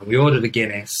 and we ordered a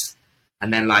Guinness,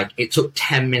 and then, like, it took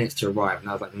 10 minutes to arrive, and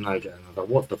I was like, no, Joe. And I was like,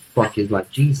 what the fuck is,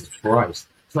 like, Jesus Christ,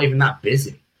 it's not even that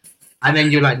busy. And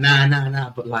then you're like, nah,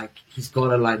 but, like, he's got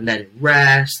to, like, let it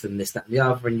rest, and this, that, and the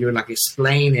other, and you're, like,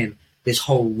 explaining this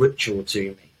whole ritual to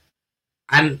me.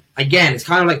 And, again, it's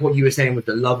kind of like what you were saying with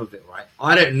the love of it, right?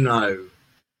 I don't know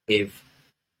if,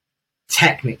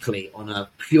 technically, on a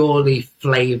purely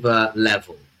flavour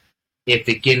level, if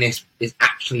the Guinness is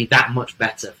actually that much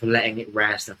better for letting it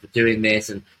rest and for doing this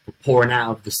and for pouring out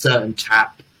of the certain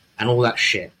tap and all that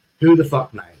shit. Who the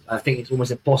fuck knows? I think it's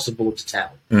almost impossible to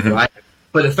tell, right?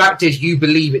 But the fact is, you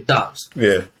believe it does.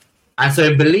 Yeah. And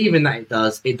so believing that it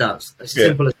does, it does. It's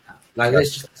simple as that. Like,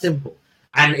 it's just simple.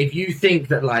 And if you think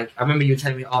that, like, I remember you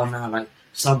telling me, oh, no, like,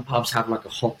 some pubs have, like, a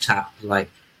hot tap, like,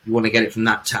 you want to get it from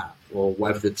that tap or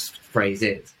whatever the phrase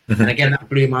is. And again, that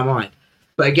blew my mind.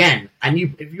 But again,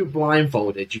 if you're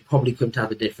blindfolded, you probably couldn't tell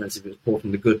the difference if it was poured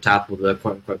from the good tap or the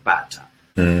quote-unquote bad tap.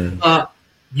 But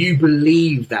you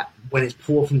believe that when it's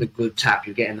poured from the good tap,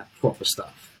 you're getting that proper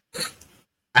stuff.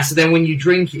 And so then when you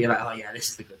drink it, you're like, oh yeah, this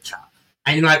is the good tap.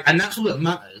 And you're like, and that's all that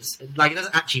matters. Like, it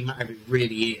doesn't actually matter if it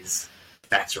really is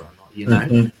better or not, you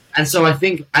know? And so I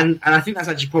think, and I think that's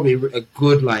actually probably a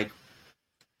good, like,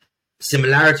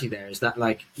 similarity there, is that,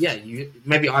 like, yeah,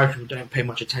 maybe Irish people don't pay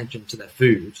much attention to their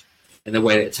food in the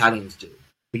way that Italians do,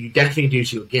 but you definitely do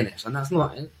to your Guinness. And that's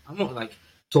not, I'm not, like,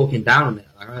 talking down on it.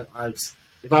 Like,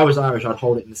 if I was Irish, I'd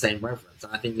hold it in the same reverence.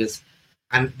 And I think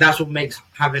and that's what makes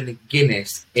having a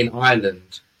Guinness in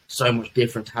Ireland so much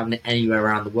different to having it anywhere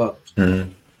around the world.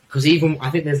 Because even, I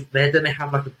think don't they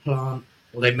have like a plant,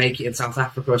 or they make it in South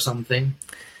Africa or something?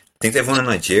 I think they've one in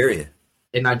Nigeria.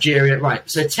 In Nigeria, right.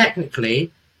 So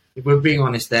technically, if we're being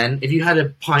honest then, if you had a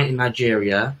pint in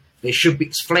Nigeria, it should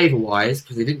be, flavour-wise,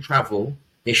 because they didn't travel,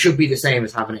 it should be the same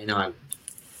as having it in Ireland.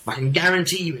 I can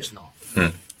guarantee you it's not.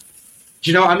 Do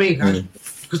you know what I mean?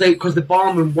 Because the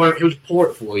barman won't just pour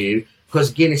it for you,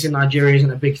 because Guinness in Nigeria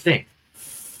isn't a big thing.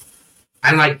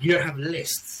 And, like, you don't have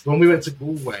lists. When we went to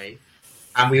Galway,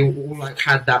 and we all, like,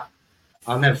 had that,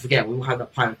 I'll never forget, we all had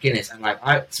that pint of Guinness, and,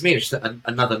 like, to me, it was just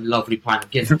another lovely pint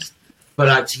of Guinness. But,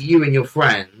 like, to you and your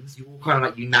friends, you all kind of,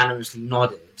 like, unanimously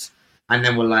nodded, and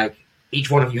then were like,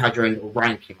 each one of you had your own little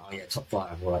ranking, oh, yeah, top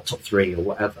 5, or, like, top 3, or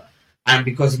whatever. And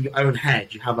because in your own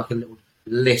head, you have, like, a little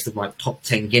list of, like, top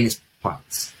 10 Guinness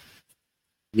pints.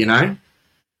 You know?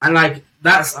 And, like,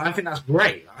 I think that's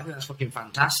great. I think that's fucking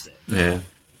fantastic. Yeah.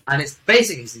 And it's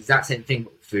basically the exact same thing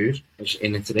but with food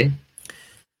in Italy.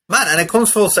 Man, and it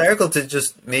comes full circle to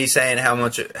just me saying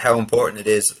how important it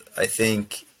is. I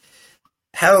think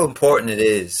how important it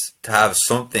is to have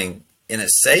something in a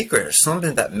sacred,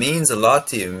 something that means a lot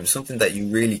to you, something that you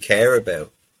really care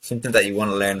about, something that you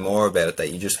want to learn more about,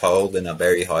 that you just hold in a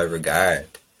very high regard.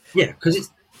 Yeah, because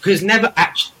it's never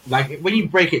actually, like, when you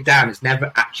break it down, it's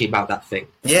never actually about that thing.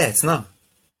 Yeah, it's not.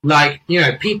 Like, you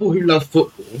know, people who love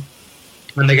football,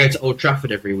 when they go to Old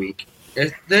Trafford every week,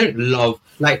 they don't love,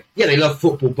 like, yeah, they love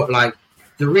football, but, like,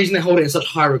 the reason they hold it in such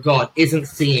high regard isn't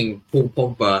seeing Paul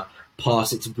Pogba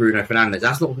pass it to Bruno Fernandes.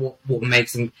 That's not what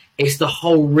makes them. It's the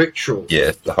whole ritual.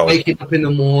 Yeah, the whole. Waking up in the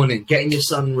morning, getting your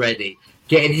son ready,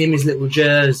 getting him his little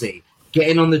jersey,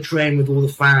 getting on the train with all the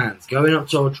fans, going up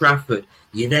to Old Trafford.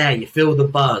 You're there, you feel the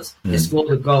buzz, you score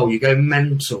the goal, you go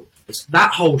mental. It's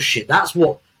that whole shit. That's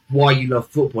why you love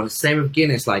football. And the same with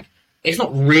Guinness. Like, it's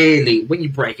not really, when you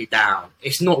break it down,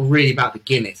 it's not really about the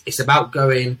Guinness. It's about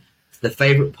going to the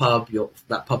favourite pub,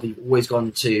 that pub that you've always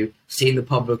gone to, seeing the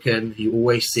publican who you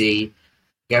always see,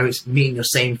 meeting your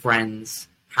same friends,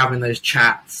 having those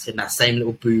chats in that same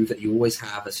little booth that you always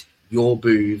have as your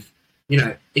booth. You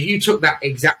know, if you took that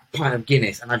exact pint of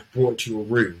Guinness and I brought it to your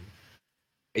room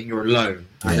and you're alone,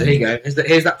 and there you go,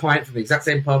 here's that pint from the exact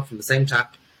same pub, from the same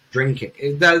tap, drink it.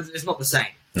 It's not the same.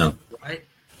 No. Right?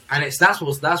 And that's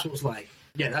what's like,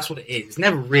 yeah, that's what it is. It's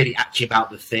never really actually about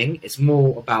the thing. It's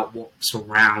more about what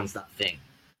surrounds that thing.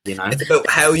 You know? It's about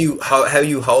how you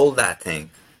hold that thing.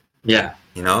 Yeah.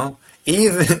 You know?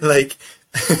 Even, like,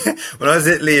 when I was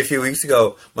in Italy a few weeks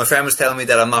ago, my friend was telling me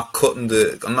that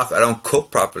I don't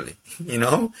cut properly, you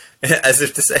know? As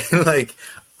if to say, like,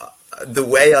 the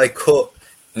way I cut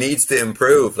needs to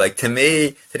improve. Like, to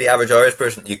me, to the average Irish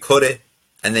person, you cut it,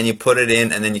 and then you put it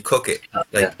in, and then you cook it.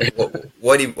 Like,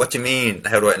 what do you mean?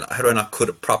 How do I not cut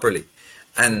it properly?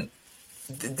 And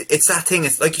it's that thing.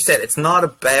 It's like you said. It's not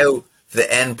about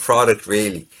the end product,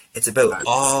 really. It's about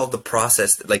all the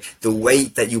process, like the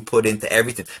weight that you put into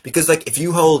everything. Because, like, if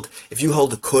you hold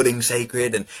the cutting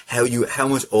sacred, and how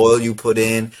much oil you put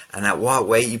in, and at what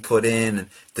weight you put in, and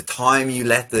the time you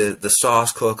let the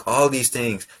sauce cook, all these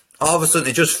things, all of a sudden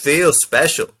it just feels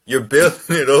special. You're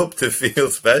building it up to feel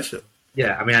special.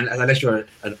 Yeah, I mean, unless you're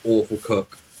an awful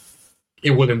cook,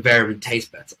 it will invariably taste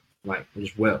better. Like, it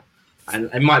just will. And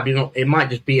it might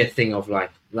just be a thing of, like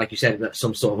you said, that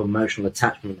some sort of emotional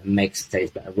attachment that makes it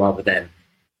taste better, rather than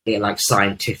it, like,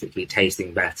 scientifically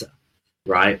tasting better,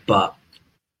 right? But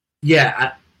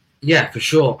yeah, for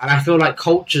sure. And I feel like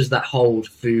cultures that hold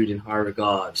food in high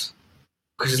regard,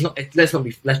 because it's not.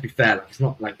 Let's be fair. Like, it's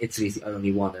not like Italy's the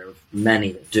only one. There are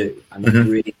many that do, and they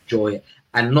really enjoy it.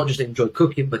 And not just enjoy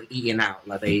cooking, but eating out.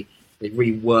 Like, they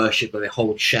really worship, but they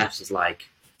hold chefs as, like,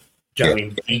 do you know what I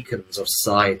mean, beacons of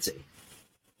society.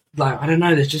 Like, I don't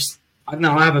know. There's just, I don't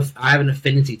know. I have an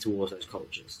affinity towards those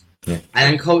cultures. Yeah.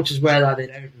 And then cultures where like they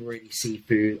don't really see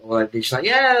food, or like, they're just like,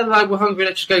 yeah, like we're hungry,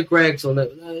 let's just go Greg's, or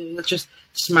let's just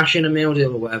smash in a meal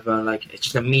deal or whatever. Like it's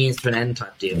just a means to an end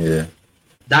type deal. Yeah.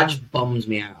 That just bums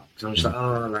me out because I'm just like,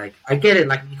 oh, like I get it.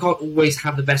 Like you can't always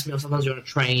have the best meal. Sometimes you're on a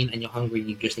train and you're hungry.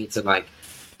 You just need to like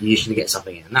you just need to get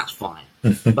something in, and that's fine.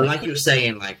 But like you were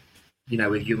saying, like you know,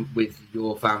 with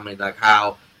your family, like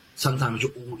how sometimes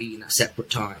you're all eating at separate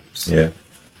times. Yeah.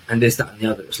 And this, that, and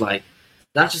the other. It's like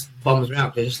that just bums me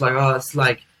out. It's just like, oh, it's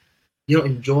like you're not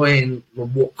enjoying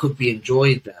what could be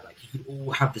enjoyed there. Like you could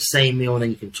all have the same meal, and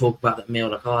then you can talk about that meal.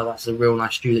 Like, oh, that's a real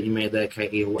nice stew that you made there,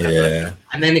 Katie, or whatever. Yeah.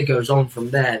 And then it goes on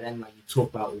from there. Then like you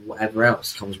talk about whatever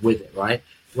else comes with it, right?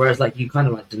 Whereas like you kind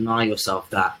of like deny yourself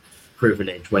that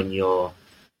privilege when you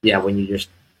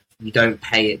don't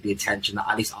pay it the attention that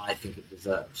at least I think it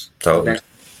deserves. Totally.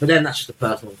 But then that's just a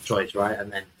personal choice, right?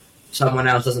 And then someone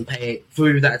else doesn't pay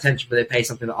food that attention, but they pay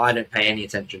something that I don't pay any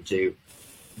attention to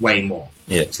way more.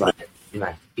 Yeah. It's like, you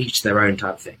know, each their own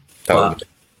type thing. Totally. But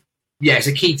yeah,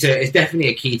 it's definitely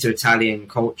a key to Italian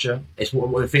culture. It's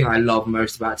the thing I love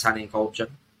most about Italian culture.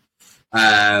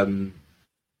 And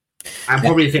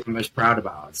probably the thing I'm most proud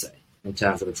about, I'd say, in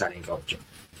terms of Italian culture.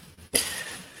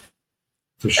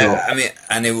 For sure. I mean,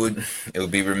 and it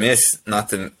would be remiss not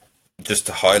to just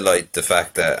to highlight the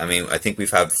fact that, I mean, I think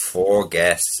we've had 4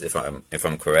 guests, if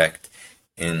I'm correct,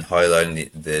 in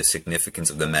highlighting the significance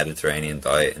of the Mediterranean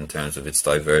diet in terms of its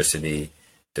diversity,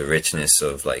 the richness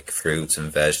of like fruits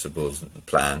and vegetables,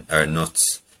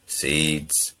 nuts,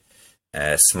 seeds,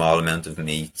 small amount of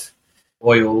meat,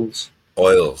 oils.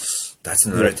 That's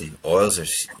another thing. Oils are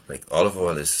like olive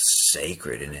oil is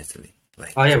sacred in Italy.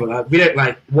 Like, oh yeah, but like, we don't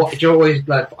like what do you always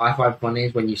like. I find funny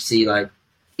is when you see like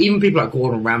even people like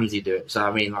Gordon Ramsay do it. So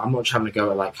I mean, I'm not trying to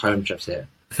go at like home chefs here,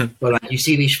 but like you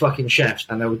see these fucking chefs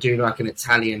and they'll do like an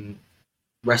Italian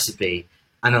recipe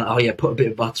and they're like, oh yeah, put a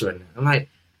bit of butter in it. I'm like,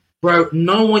 bro,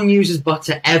 no one uses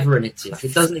butter ever in Italy. Like,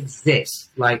 it doesn't exist.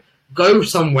 Like, go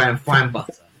somewhere and find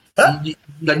butter.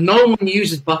 Like, no one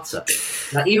uses butter.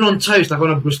 Like, even on toast, like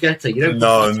on a bruschetta, you don't.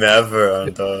 No,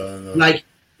 never. No. Like,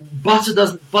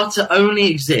 butter only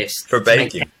exists for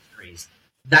baking.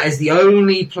 That is the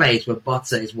only place where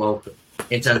butter is welcome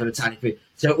in terms of Italian food.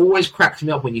 So it always cracks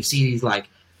me up when you see these like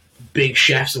big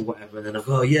chefs or whatever, and they're like,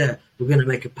 "Oh yeah, we're gonna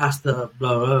make a pasta,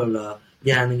 blah blah blah."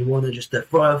 Yeah, and then you want to just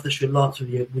fry off the shallots with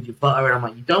your butter, and I'm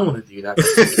like, you don't want to do that.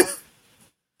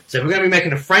 So if we're going to be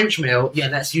making a French meal, yeah,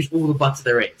 let's use all the butter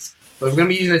there is. But if we're going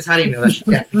to be using an Italian meal, that should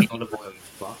definitely be olive oil.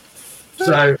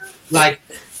 So, like,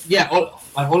 yeah,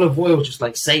 olive oil is just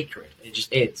like sacred. It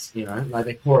just is, you know. Like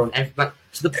they pour on every, like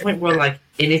to the point where, like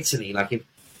in Italy, like if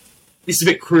this is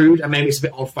a bit crude and maybe it's a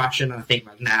bit old-fashioned, and I think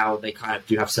like now they kind of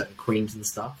do have certain creams and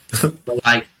stuff, but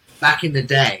like. Back in the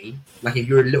day, like if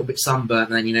you're a little bit sunburnt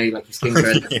and then you know like your skin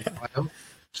goes oil,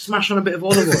 smash on a bit of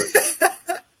olive oil.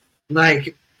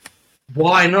 Like,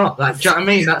 why not? Like, do you know what I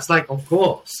mean? That's like, of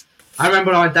course. I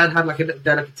remember my dad had like a little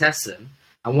delicatessen,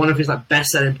 and one of his like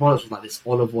best-selling products was like this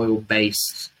olive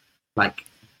oil-based, like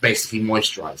basically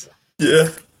moisturizer. Yeah.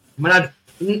 My dad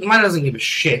doesn't give a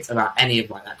shit about any of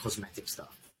like that cosmetic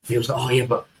stuff. He was like, oh yeah,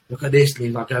 but look at this, and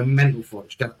he's like going mental for it.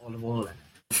 Just get olive oil in it.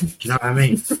 Do you know what I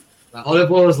mean? Like,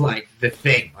 olive oil is like the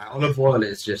thing. Like, olive oil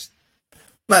is just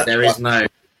there is no.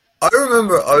 I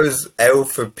remember I was out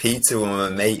for pizza with my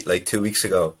mate like 2 weeks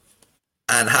ago,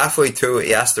 and halfway through it,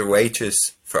 he asked the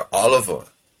waitress for olive oil.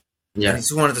 Yeah, and he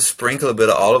just wanted to sprinkle a bit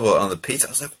of olive oil on the pizza.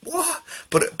 I was like, what?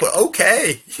 But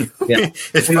okay, yeah.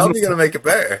 It's probably gonna make it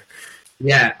better.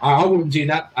 Yeah, I wouldn't do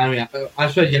that. I mean, I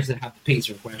suppose you have to have the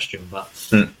pizza in question, but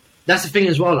that's the thing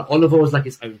as well. Like, olive oil is like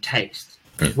its own taste.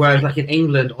 Whereas, like in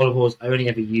England, olive oil is only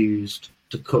ever used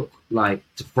to cook, like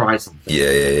to fry something.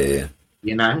 Yeah.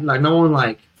 You know, like no one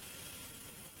like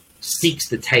seeks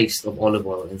the taste of olive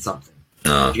oil in something.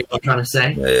 No. Do you know what I'm trying to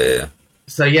say? Yeah.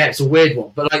 So yeah, it's a weird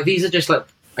one, but like these are just like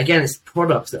again, it's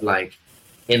products that like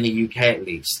in the UK at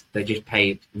least they just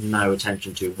paid no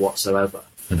attention to whatsoever,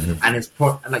 and it's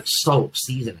like salt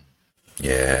seasoning.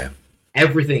 Yeah.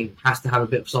 Everything has to have a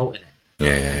bit of salt in it.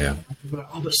 Yeah. People are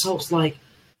like, oh, but salt's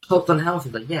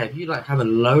unhealthy. Like, yeah, if you like have a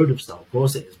load of salt, of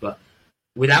course it is, but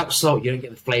without salt, you don't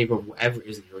get the flavour of whatever it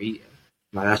is that you're eating.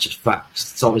 Like, that's just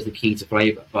facts. Salt is the key to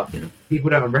flavour, but people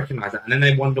don't recognise that, and then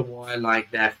they wonder why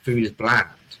like their food is bland.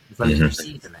 It's like there's no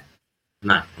season in it.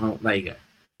 No, well, there you go.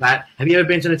 Like, have you ever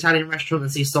been to an Italian restaurant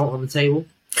and see salt on the table?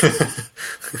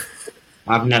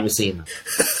 I've never seen that.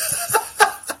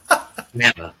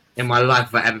 Never in my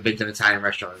life have I ever been to an Italian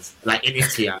restaurant, like in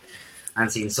Italy. And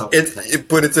seen salt.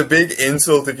 But it's a big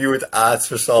insult if you were to ask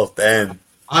for salt then.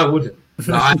 I wouldn't.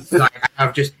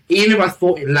 I've just, even if I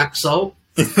thought it lacked salt,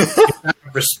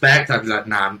 respect, I'd be like,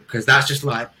 nah, because that's just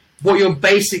like, what you're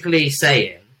basically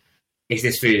saying is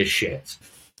this food is shit.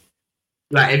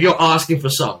 Like, if you're asking for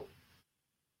salt,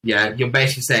 yeah, you're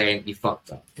basically saying you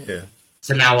fucked up. Yeah.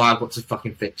 So now I've got to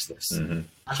fucking fix this. Mm-hmm.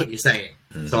 That's what you're saying.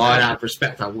 Mm-hmm. So I out of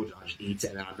respect, I would. I just eat it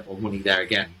and then I wouldn't eat there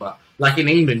again. But like in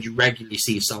England, you regularly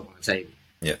see salt on the table.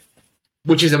 Yeah.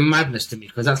 Which is a madness to me,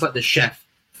 because that's like the chef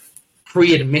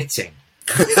pre-admitting.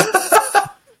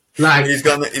 Like he's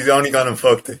only gone and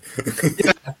fucked it.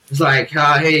 Yeah, it's like,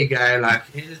 here you go, like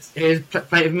here's a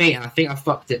plate of meat, and I think I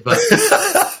fucked it, but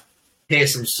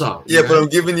here's some salt. Yeah, but I'm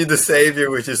giving you the savior,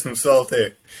 which is some salt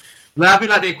here. That'd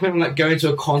be like the equivalent, like going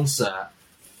to a concert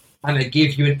and they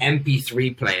give you an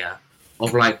MP3 player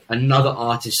of like another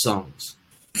artist's songs.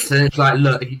 So it's like,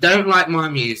 look, if you don't like my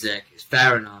music, it's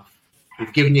fair enough.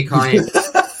 We've given you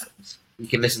Kanye. You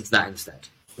can listen to that instead.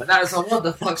 But that's like, what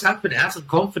the fuck's happening? Have some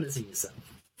confidence in yourself.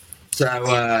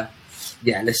 So,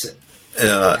 yeah, listen.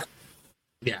 Yeah,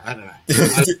 I don't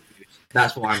know.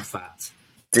 That's why I'm fat.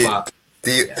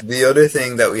 The other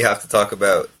thing that we have to talk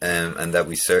about, and that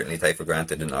we certainly take for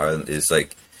granted in Ireland, is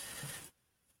like,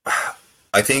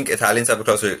 I think Italians have a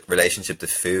closer relationship to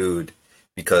food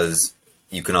because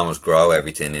you can almost grow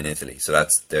everything in Italy. So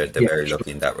they're very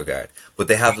lucky in that regard. But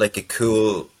they have like a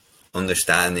cool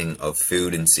understanding of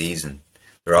food in season.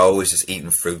 They're always just eating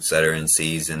fruits that are in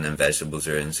season and vegetables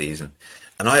are in season.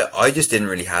 And I just didn't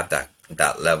really have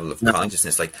that level of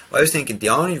consciousness. Like, I was thinking the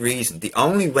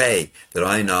only way that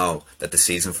I know that the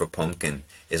season for pumpkin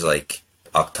is like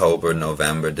October,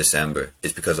 November, December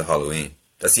is because of Halloween.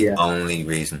 That's the only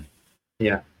reason.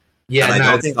 Yeah. And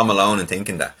I don't think I'm alone in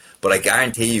thinking that. But I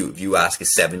guarantee you, if you ask a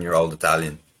 7-year-old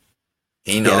Italian,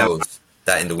 he knows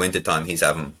that in the wintertime he's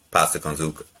having pasta con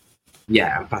zucca.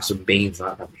 Yeah, and pasta and beans,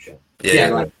 like that for sure. Yeah,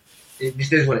 like, it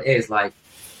just is what it is. Like,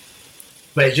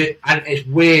 but it's just, and it's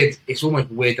weird. It's almost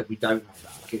weird that we don't have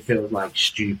that. Like, it feels like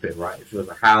stupid, right? It feels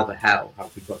like how the hell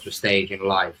have we got to a stage in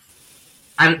life?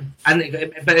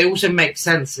 But it also makes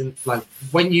sense. In like,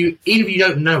 when you, even if you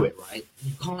don't know it, right?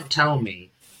 You can't tell me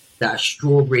that a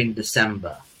strawberry in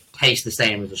December tastes the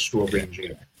same as a strawberry in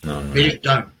June. No. They just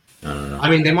don't. No. I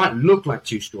mean, they might look like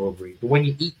two strawberries, but when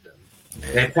you eat them,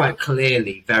 they're quite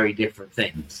clearly very different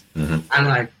things. Mm-hmm. And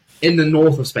like in the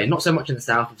north of Spain, not so much in the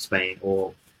south of Spain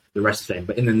or the rest of Spain,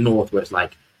 but in the north where it's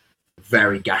like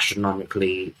very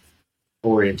gastronomically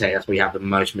orientated, that's where you have the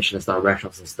most Michelin-star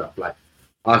restaurants and stuff. Like,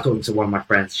 I was talking to one of my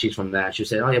friends, she's from there, she was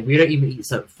saying, oh yeah, we don't even eat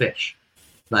certain fish.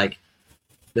 Like,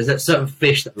 there's that certain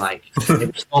fish that like, if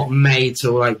it's not made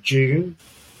till like June,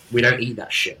 we don't eat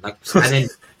that shit. Like, and then,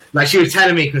 like, she was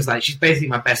telling me, because like, she's basically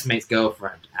my best mate's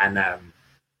girlfriend, and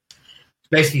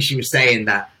basically she was saying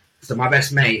that, so my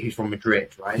best mate, who's from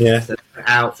Madrid, right? Yeah. So they're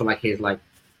out for like his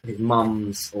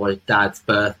mum's or his dad's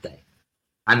birthday,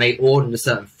 and they ordered a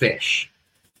certain fish,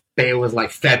 but it was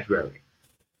like February,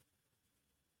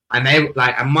 and they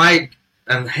like,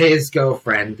 and his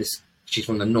girlfriend, she's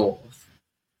from the north,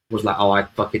 was like, oh, I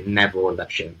fucking never ordered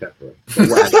that shit in February.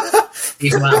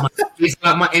 He's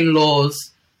like my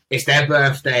in-laws. It's their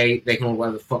birthday. They can order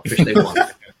whatever the fuck fish they want.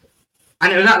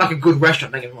 And it was not like a good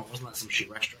restaurant. Don't get me wrong, it wasn't like some shit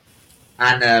restaurant.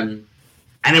 And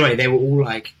anyway, they were all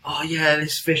like, "Oh yeah,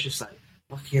 this fish is like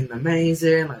fucking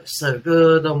amazing. Like, it's so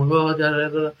good. Oh my god." Da, da,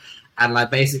 da. And like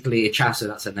basically, Ichazo,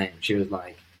 that's her name. She was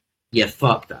like, "Yeah,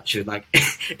 fuck that." She was like,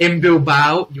 "In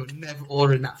Bilbao, you're never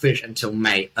ordering that fish until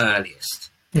May earliest,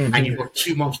 and you've got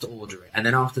 2 months to order it. And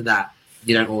then after that,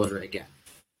 you don't order it again."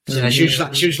 So she was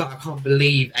like, "I can't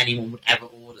believe anyone would ever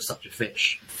order such a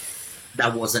fish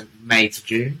that wasn't May to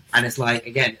June." And it's like,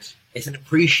 again, it's an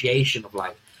appreciation of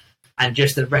like, and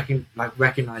just the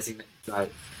recognizing that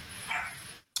like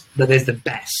that there's the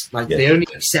best. Like they only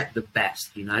accept the best,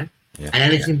 you know. Yeah. And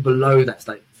anything below that's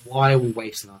like, why are we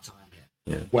wasting our time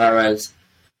here? Yeah. Whereas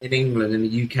in England, in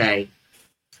the UK,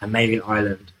 and maybe in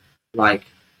Ireland, like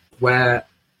where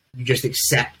you just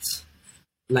accept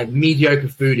like mediocre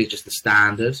food is just the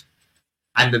standard,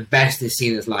 and the best is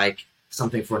seen as like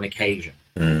something for an occasion.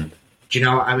 Do you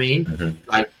know what I mean? Mm-hmm.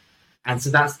 Like, and so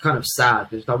that's kind of sad.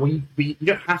 It's like, well, you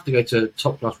don't have to go to a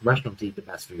top-class restaurant to eat the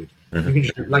best food. Mm-hmm. You can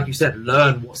just, like you said,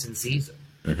 learn what's in season.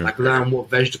 Mm-hmm. Like, learn what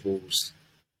vegetables,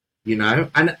 you know?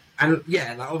 And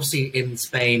yeah, like obviously in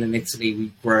Spain and Italy,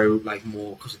 we grow like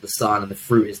more because of the sun, and the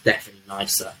fruit is definitely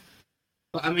nicer.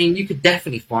 But I mean, you could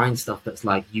definitely find stuff that's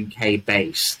like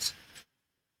UK-based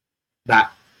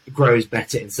that grows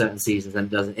better in certain seasons than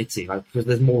it does in Italy, like because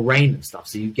there's more rain and stuff.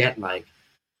 So you get like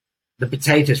the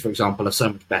potatoes, for example, are so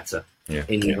much better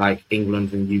in like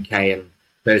England and UK and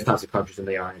those types of countries than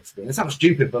they are in Italy. And it sounds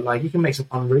stupid, but like you can make some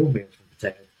unreal meals from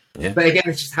potatoes. Yeah. But again,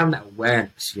 it's just having that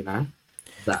awareness, you know,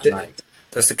 that like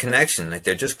that's the connection. Like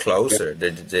they're just closer.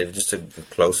 They're just a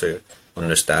closer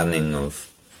understanding of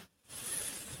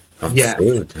Yeah.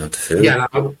 food, of the food. Yeah,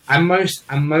 like, and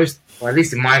most, or at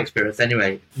least in my experience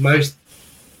anyway, most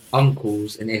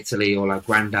uncles in Italy or like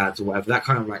granddads or whatever, that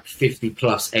kind of like 50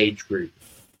 plus age group,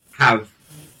 have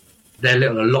their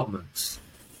little allotments.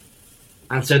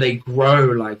 And so they grow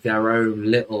like their own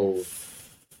little,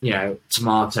 you know,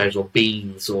 tomatoes or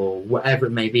beans or whatever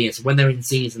it may be. And so when they're in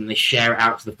season, they share it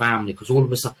out to the family, because all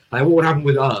of a sudden, like what would happen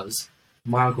with us,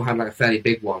 my uncle had like a fairly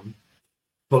big one.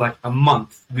 For like a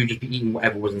month, we'd just be eating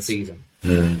whatever was in season.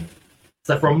 Mm.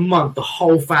 So for a month, the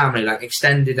whole family, like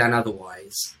extended and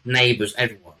otherwise, neighbours,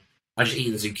 everyone, are just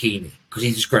eating zucchini, because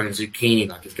he's just growing zucchini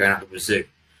like it's going out of the zoo.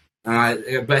 But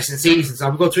it's in season, so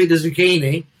I've got to eat the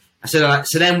zucchini. So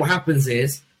then what happens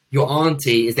is your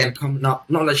auntie is then coming up,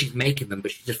 not that she's making them,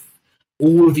 but she's just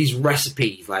all of these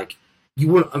recipes. Like you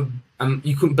wouldn't,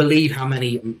 you couldn't believe how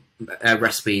many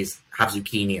recipes have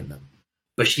zucchini in them.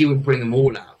 But she would bring them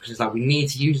all out, because it's like, we need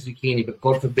to use zucchini, but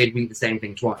God forbid we eat the same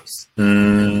thing twice.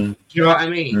 Mm. Do you know what I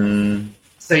mean? Mm.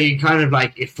 So you kind of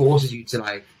like, it forces you to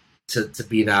like to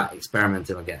be that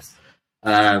experimental, I guess.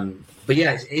 But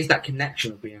yeah, it's that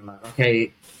connection of being like,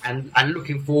 okay, and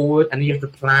looking forward, and you have to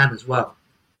plan as well.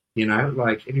 You know,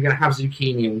 like if you're gonna have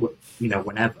zucchini, and you know,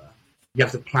 whenever, you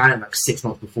have to plan it like 6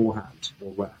 months beforehand,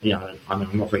 or you know, I mean,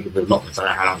 I'm not thinking of allotments. I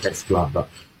don't know how long it takes to plant, but.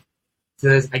 So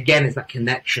it's that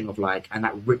connection of like, and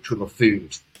that ritual of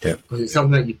food. Yeah. Because it's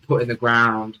something that you put in the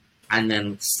ground, and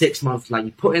then 6 months, like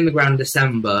you put it in the ground in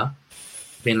December,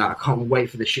 being like, I can't wait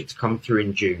for the shit to come through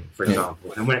in June, for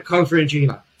example. And when it comes through in June,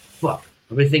 like, fuck,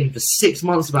 I've been thinking for 6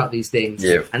 months about these things,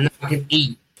 and now I can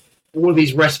eat all of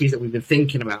these recipes that we've been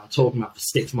thinking about, talking about for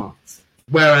 6 months.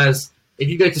 Whereas if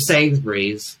you go to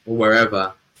Sainsbury's or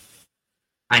wherever,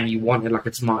 and you wanted like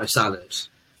a tomato salad,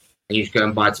 and you just go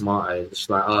and buy tomatoes. It's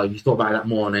like, oh, you thought about it that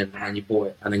morning, and you bought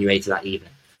it, and then you ate it that evening.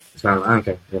 It's kind of like,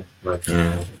 okay, yeah, right,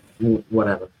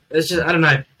 whatever. It's just, I don't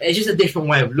know. It's just a different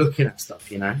way of looking at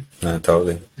stuff, you know. No,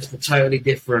 totally. It's a totally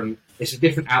different. It's a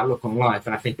different outlook on life,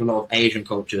 and I think a lot of Asian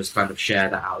cultures kind of share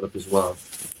that outlook as well.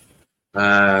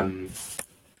 And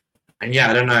yeah,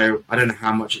 I don't know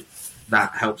how much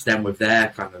that helps them with their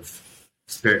kind of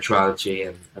spirituality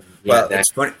and well,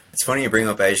 it's funny you bring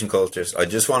up Asian cultures. I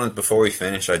just wanted, before we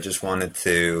finish, I just wanted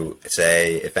to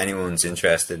say, if anyone's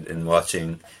interested in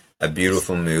watching a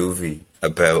beautiful movie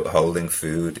about holding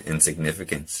food in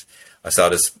significance, I saw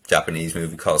this Japanese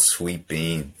movie called Sweet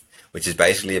Bean, which is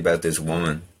basically about this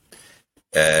woman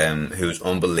who's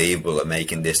unbelievable at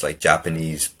making this like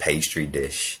Japanese pastry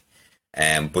dish,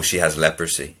 but she has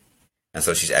leprosy, and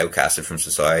so she's outcasted from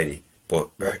society. But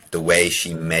the way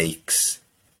she makes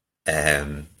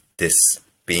this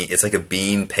bean, it's like a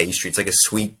bean pastry, it's like a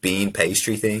sweet bean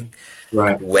pastry thing.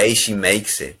 Right. The way she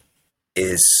makes it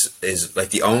is like,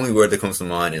 the only word that comes to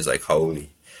mind is like holy.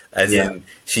 As in,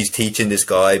 she's teaching this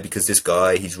guy, because this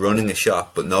guy, he's running a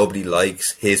shop, but nobody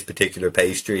likes his particular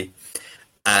pastry,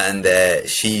 and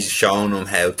she's showing him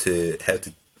how to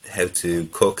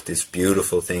cook this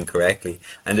beautiful thing correctly.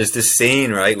 And there's this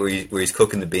scene, right, where he's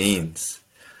cooking the beans,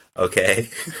 okay,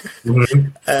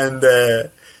 Mm-hmm.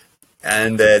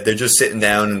 and they're just sitting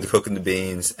down and they're cooking the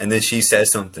beans, and then she says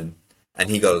something, and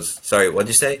he goes, "Sorry, what'd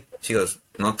you say?" She goes,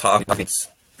 "I'm not talking beans."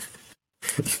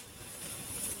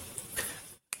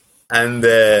 And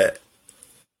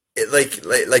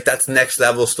like that's next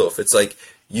level stuff. It's like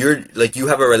you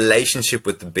have a relationship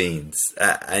with the beans,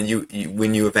 and you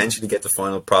when you eventually get the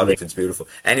final product, it's beautiful.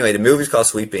 Anyway, the movie's called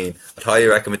Sweet Bean. I'd highly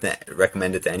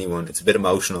recommend it to anyone. It's a bit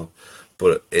emotional,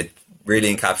 but it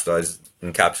really encapsulates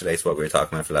what we were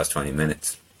talking about for the last 20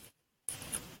 minutes.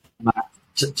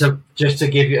 Just to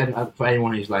give you, for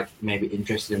anyone who's like maybe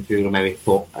interested in food, or maybe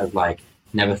thought of like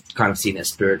never kind of seen it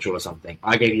spiritual or something,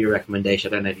 I gave you a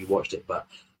recommendation. I don't know if you watched it, but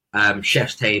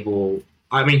Chef's Table.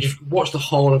 I mean, just watch the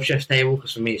whole of Chef's Table,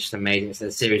 because for me it's just amazing. It's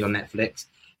a series on Netflix,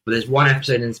 but there's one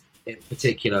episode in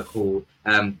particular called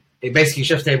it basically,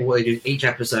 Chef's Table, what they do is each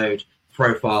episode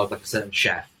profiles like a certain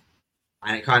chef,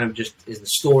 and it kind of just is the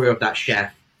story of that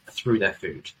chef through their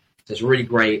food. So it's really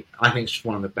great. I think it's just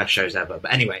one of the best shows ever.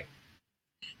 But anyway,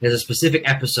 there's a specific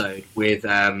episode with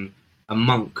a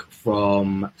monk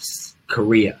from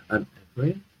Korea.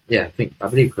 Korea? Yeah, I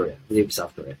believe Korea. I believe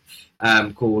South Korea.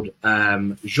 Called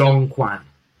Zhong Kwan.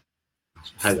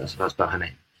 That's about her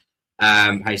name.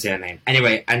 How you say her name?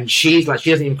 Anyway, and she's like,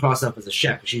 she doesn't even class herself as a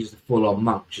chef. She's just a full-on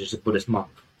monk. She's just a Buddhist monk.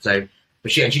 So,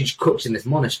 but she just cooks in this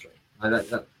monastery.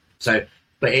 So,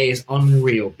 but it is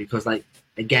unreal, because like,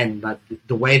 again, like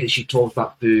the way that she talks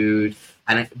about food,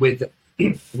 and with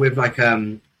like I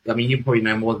mean, you probably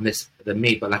know more than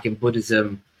me, but like in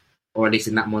Buddhism, or at least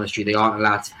in that monastery, they aren't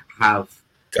allowed to have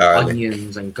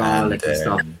onions and garlic and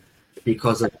stuff.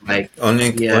 because of like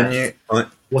onion,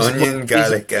 What's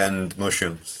garlic, and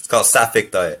mushrooms. It's called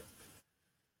sapphic diet.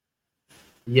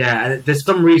 Yeah, and there's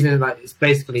some reason like it's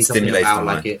basically something about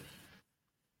like it.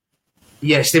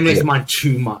 Yeah, it stimulates the mind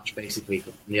too much, basically.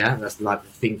 Yeah, that's like the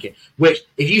thinking. Which,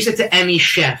 if you said to any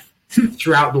chef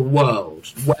throughout the world,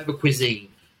 whatever cuisine,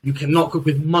 you cannot cook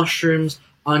with mushrooms,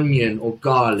 onion, or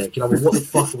garlic. You're like, well, what the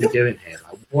fuck are we doing here?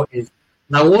 Like,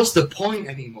 what's the point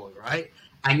anymore, right?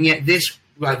 And yet this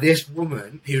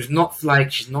woman who's not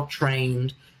like, she's not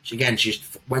trained. She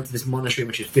just went to this monastery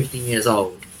when she was 15 years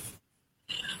old.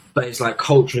 But it's like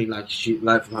culturally, like she,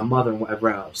 like from her mother and whatever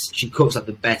else, she cooks like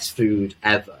the best food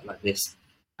ever, like this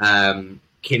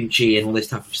kimchi and all this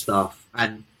type of stuff.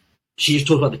 And she just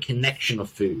talks about the connection of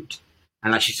food,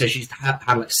 and like she's had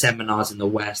like seminars in the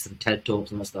West and TED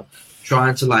talks and that stuff,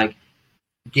 trying to like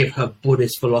give her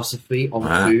Buddhist philosophy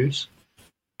on food.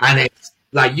 And it's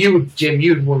like Jim,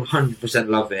 you would 100%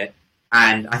 love it,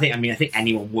 and I think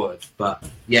anyone would. But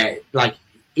yeah, like.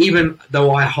 Even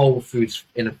though I hold foods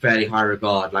in a fairly high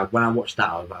regard, like when I watched that,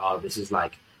 I was like, "Oh, this is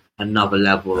like another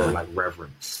level of like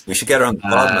reverence." We should get her on the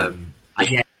pod.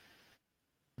 Yeah,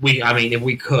 if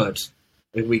we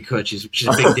could, she's a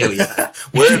big deal. Yeah,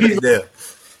 we're a big deal.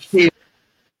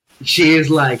 She is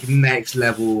like next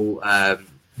level.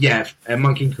 Yeah, a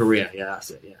monk in Korea. Yeah,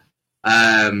 that's it.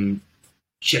 Yeah,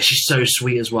 she's so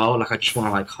sweet as well. Like I just want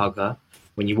to like hug her.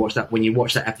 When you watch that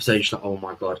episode, you're just like, oh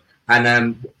my god.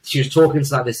 And she was talking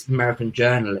to like this American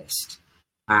journalist,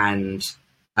 and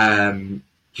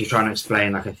she's trying to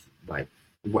explain like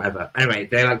whatever. Anyway,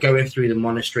 they're like going through the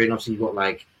monastery, and obviously you've got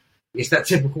like it's that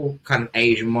typical kind of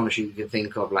Asian monastery you can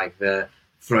think of, like the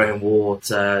flowing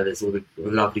water, there's all the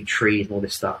lovely trees and all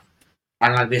this stuff.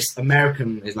 And like this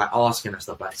American is like asking her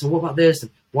stuff like, so what about this?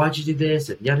 And why'd you do this?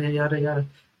 And yada yada yada.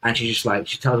 And she's just like,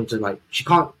 she tells him to like, she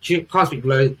can't speak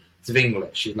loads of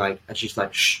English. She's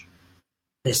like, shh.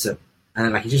 Listen, and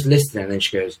then like he just listened, and then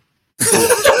she goes,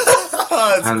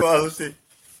 "Oh, that's quality."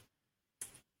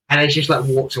 And then she just like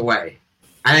walked away,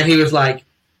 and then he was like,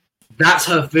 "That's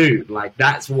her food. Like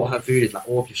that's what her food is. Like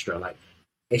orchestra. Like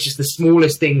it's just the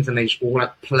smallest things, and they just all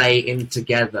like play in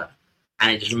together,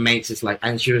 and it just makes it like."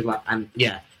 And she was like, "And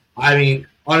yeah, I mean,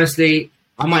 honestly,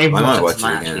 I might watch it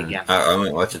tonight. Again. I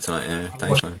might watch it tonight. Yeah,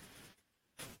 thanks, man.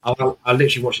 I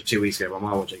literally watched it 2 weeks ago, but I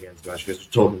might watch it again because we're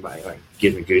talking about it. Like,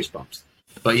 gives me goosebumps.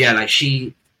 But yeah, like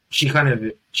she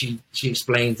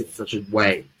explains it in such a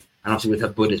way, and also with her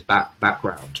Buddhist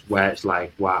background, where it's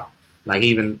like, wow, like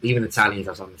even Italians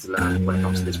have something to learn when it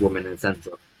comes to this woman in the sense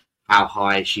of how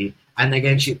high she. And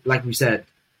again, she, like we said,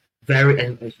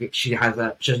 she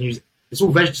doesn't use. It's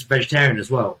all vegetarian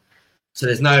as well, so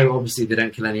there's no, obviously they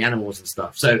don't kill any animals and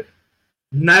stuff. So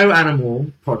no animal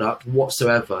product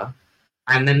whatsoever,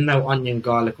 and then no onion,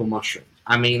 garlic, or mushrooms.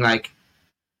 I mean, like.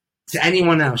 To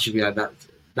anyone else, you'd be like that.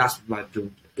 That's like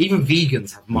even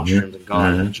vegans have mushrooms and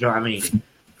garlic. Do you know what I mean?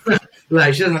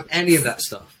 Like she doesn't have any of that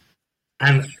stuff.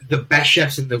 And the best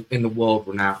chefs in the world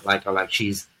are like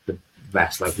she's the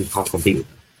best. Like we can't compete with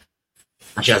her.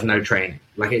 And she has no training.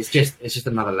 Like it's just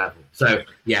another level. So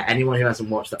yeah, anyone who hasn't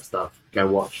watched that stuff, go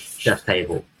watch Chef's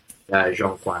Table.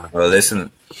 Jean Quine. Well,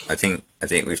 listen, I think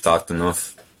we've talked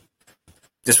enough.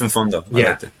 Just been fun though.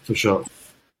 Yeah, for sure.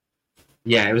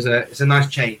 Yeah, it's a nice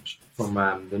change from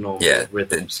the normal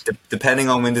rhythms. Depending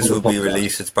on when this will be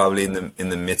released, it's probably in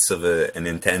the midst of an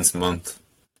intense month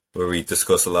where we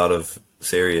discuss a lot of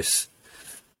serious.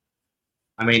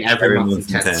 I mean, every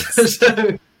month's intense.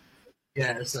 So,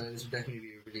 yeah, so this will definitely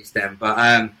be released then.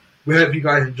 But we hope you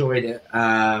guys enjoyed it.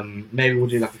 Maybe we'll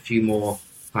do like a few more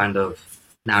kind of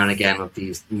now and again of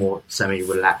these more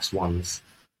semi-relaxed ones.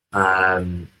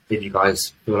 If you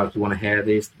guys feel like you want to hear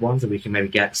these ones, and we can maybe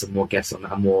get some more guests on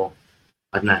that are more,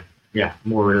 I don't know,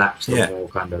 more relaxed or more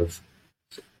kind of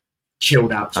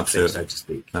chilled out, so to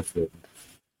speak. Absolutely.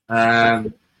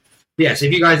 So if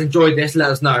you guys enjoyed this, let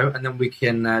us know, and then we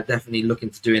can definitely look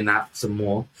into doing that some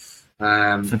more.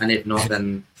 And if not,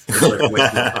 then sorry for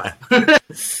wasting your time.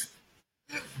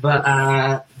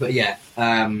 But yeah,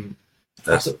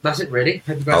 that's it really.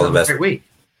 Hope you guys have a great week.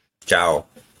 Ciao.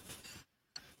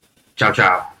 Ciao,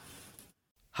 ciao.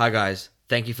 Hi guys,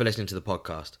 thank you for listening to the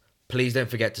podcast. Please don't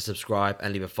forget to subscribe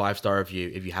and leave a 5-star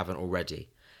review if you haven't already.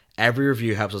 Every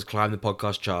review helps us climb the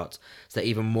podcast charts so that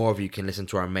even more of you can listen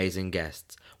to our amazing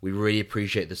guests. We really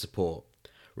appreciate the support.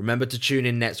 Remember to tune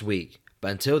in next week,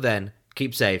 but until then,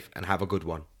 keep safe and have a good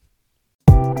one.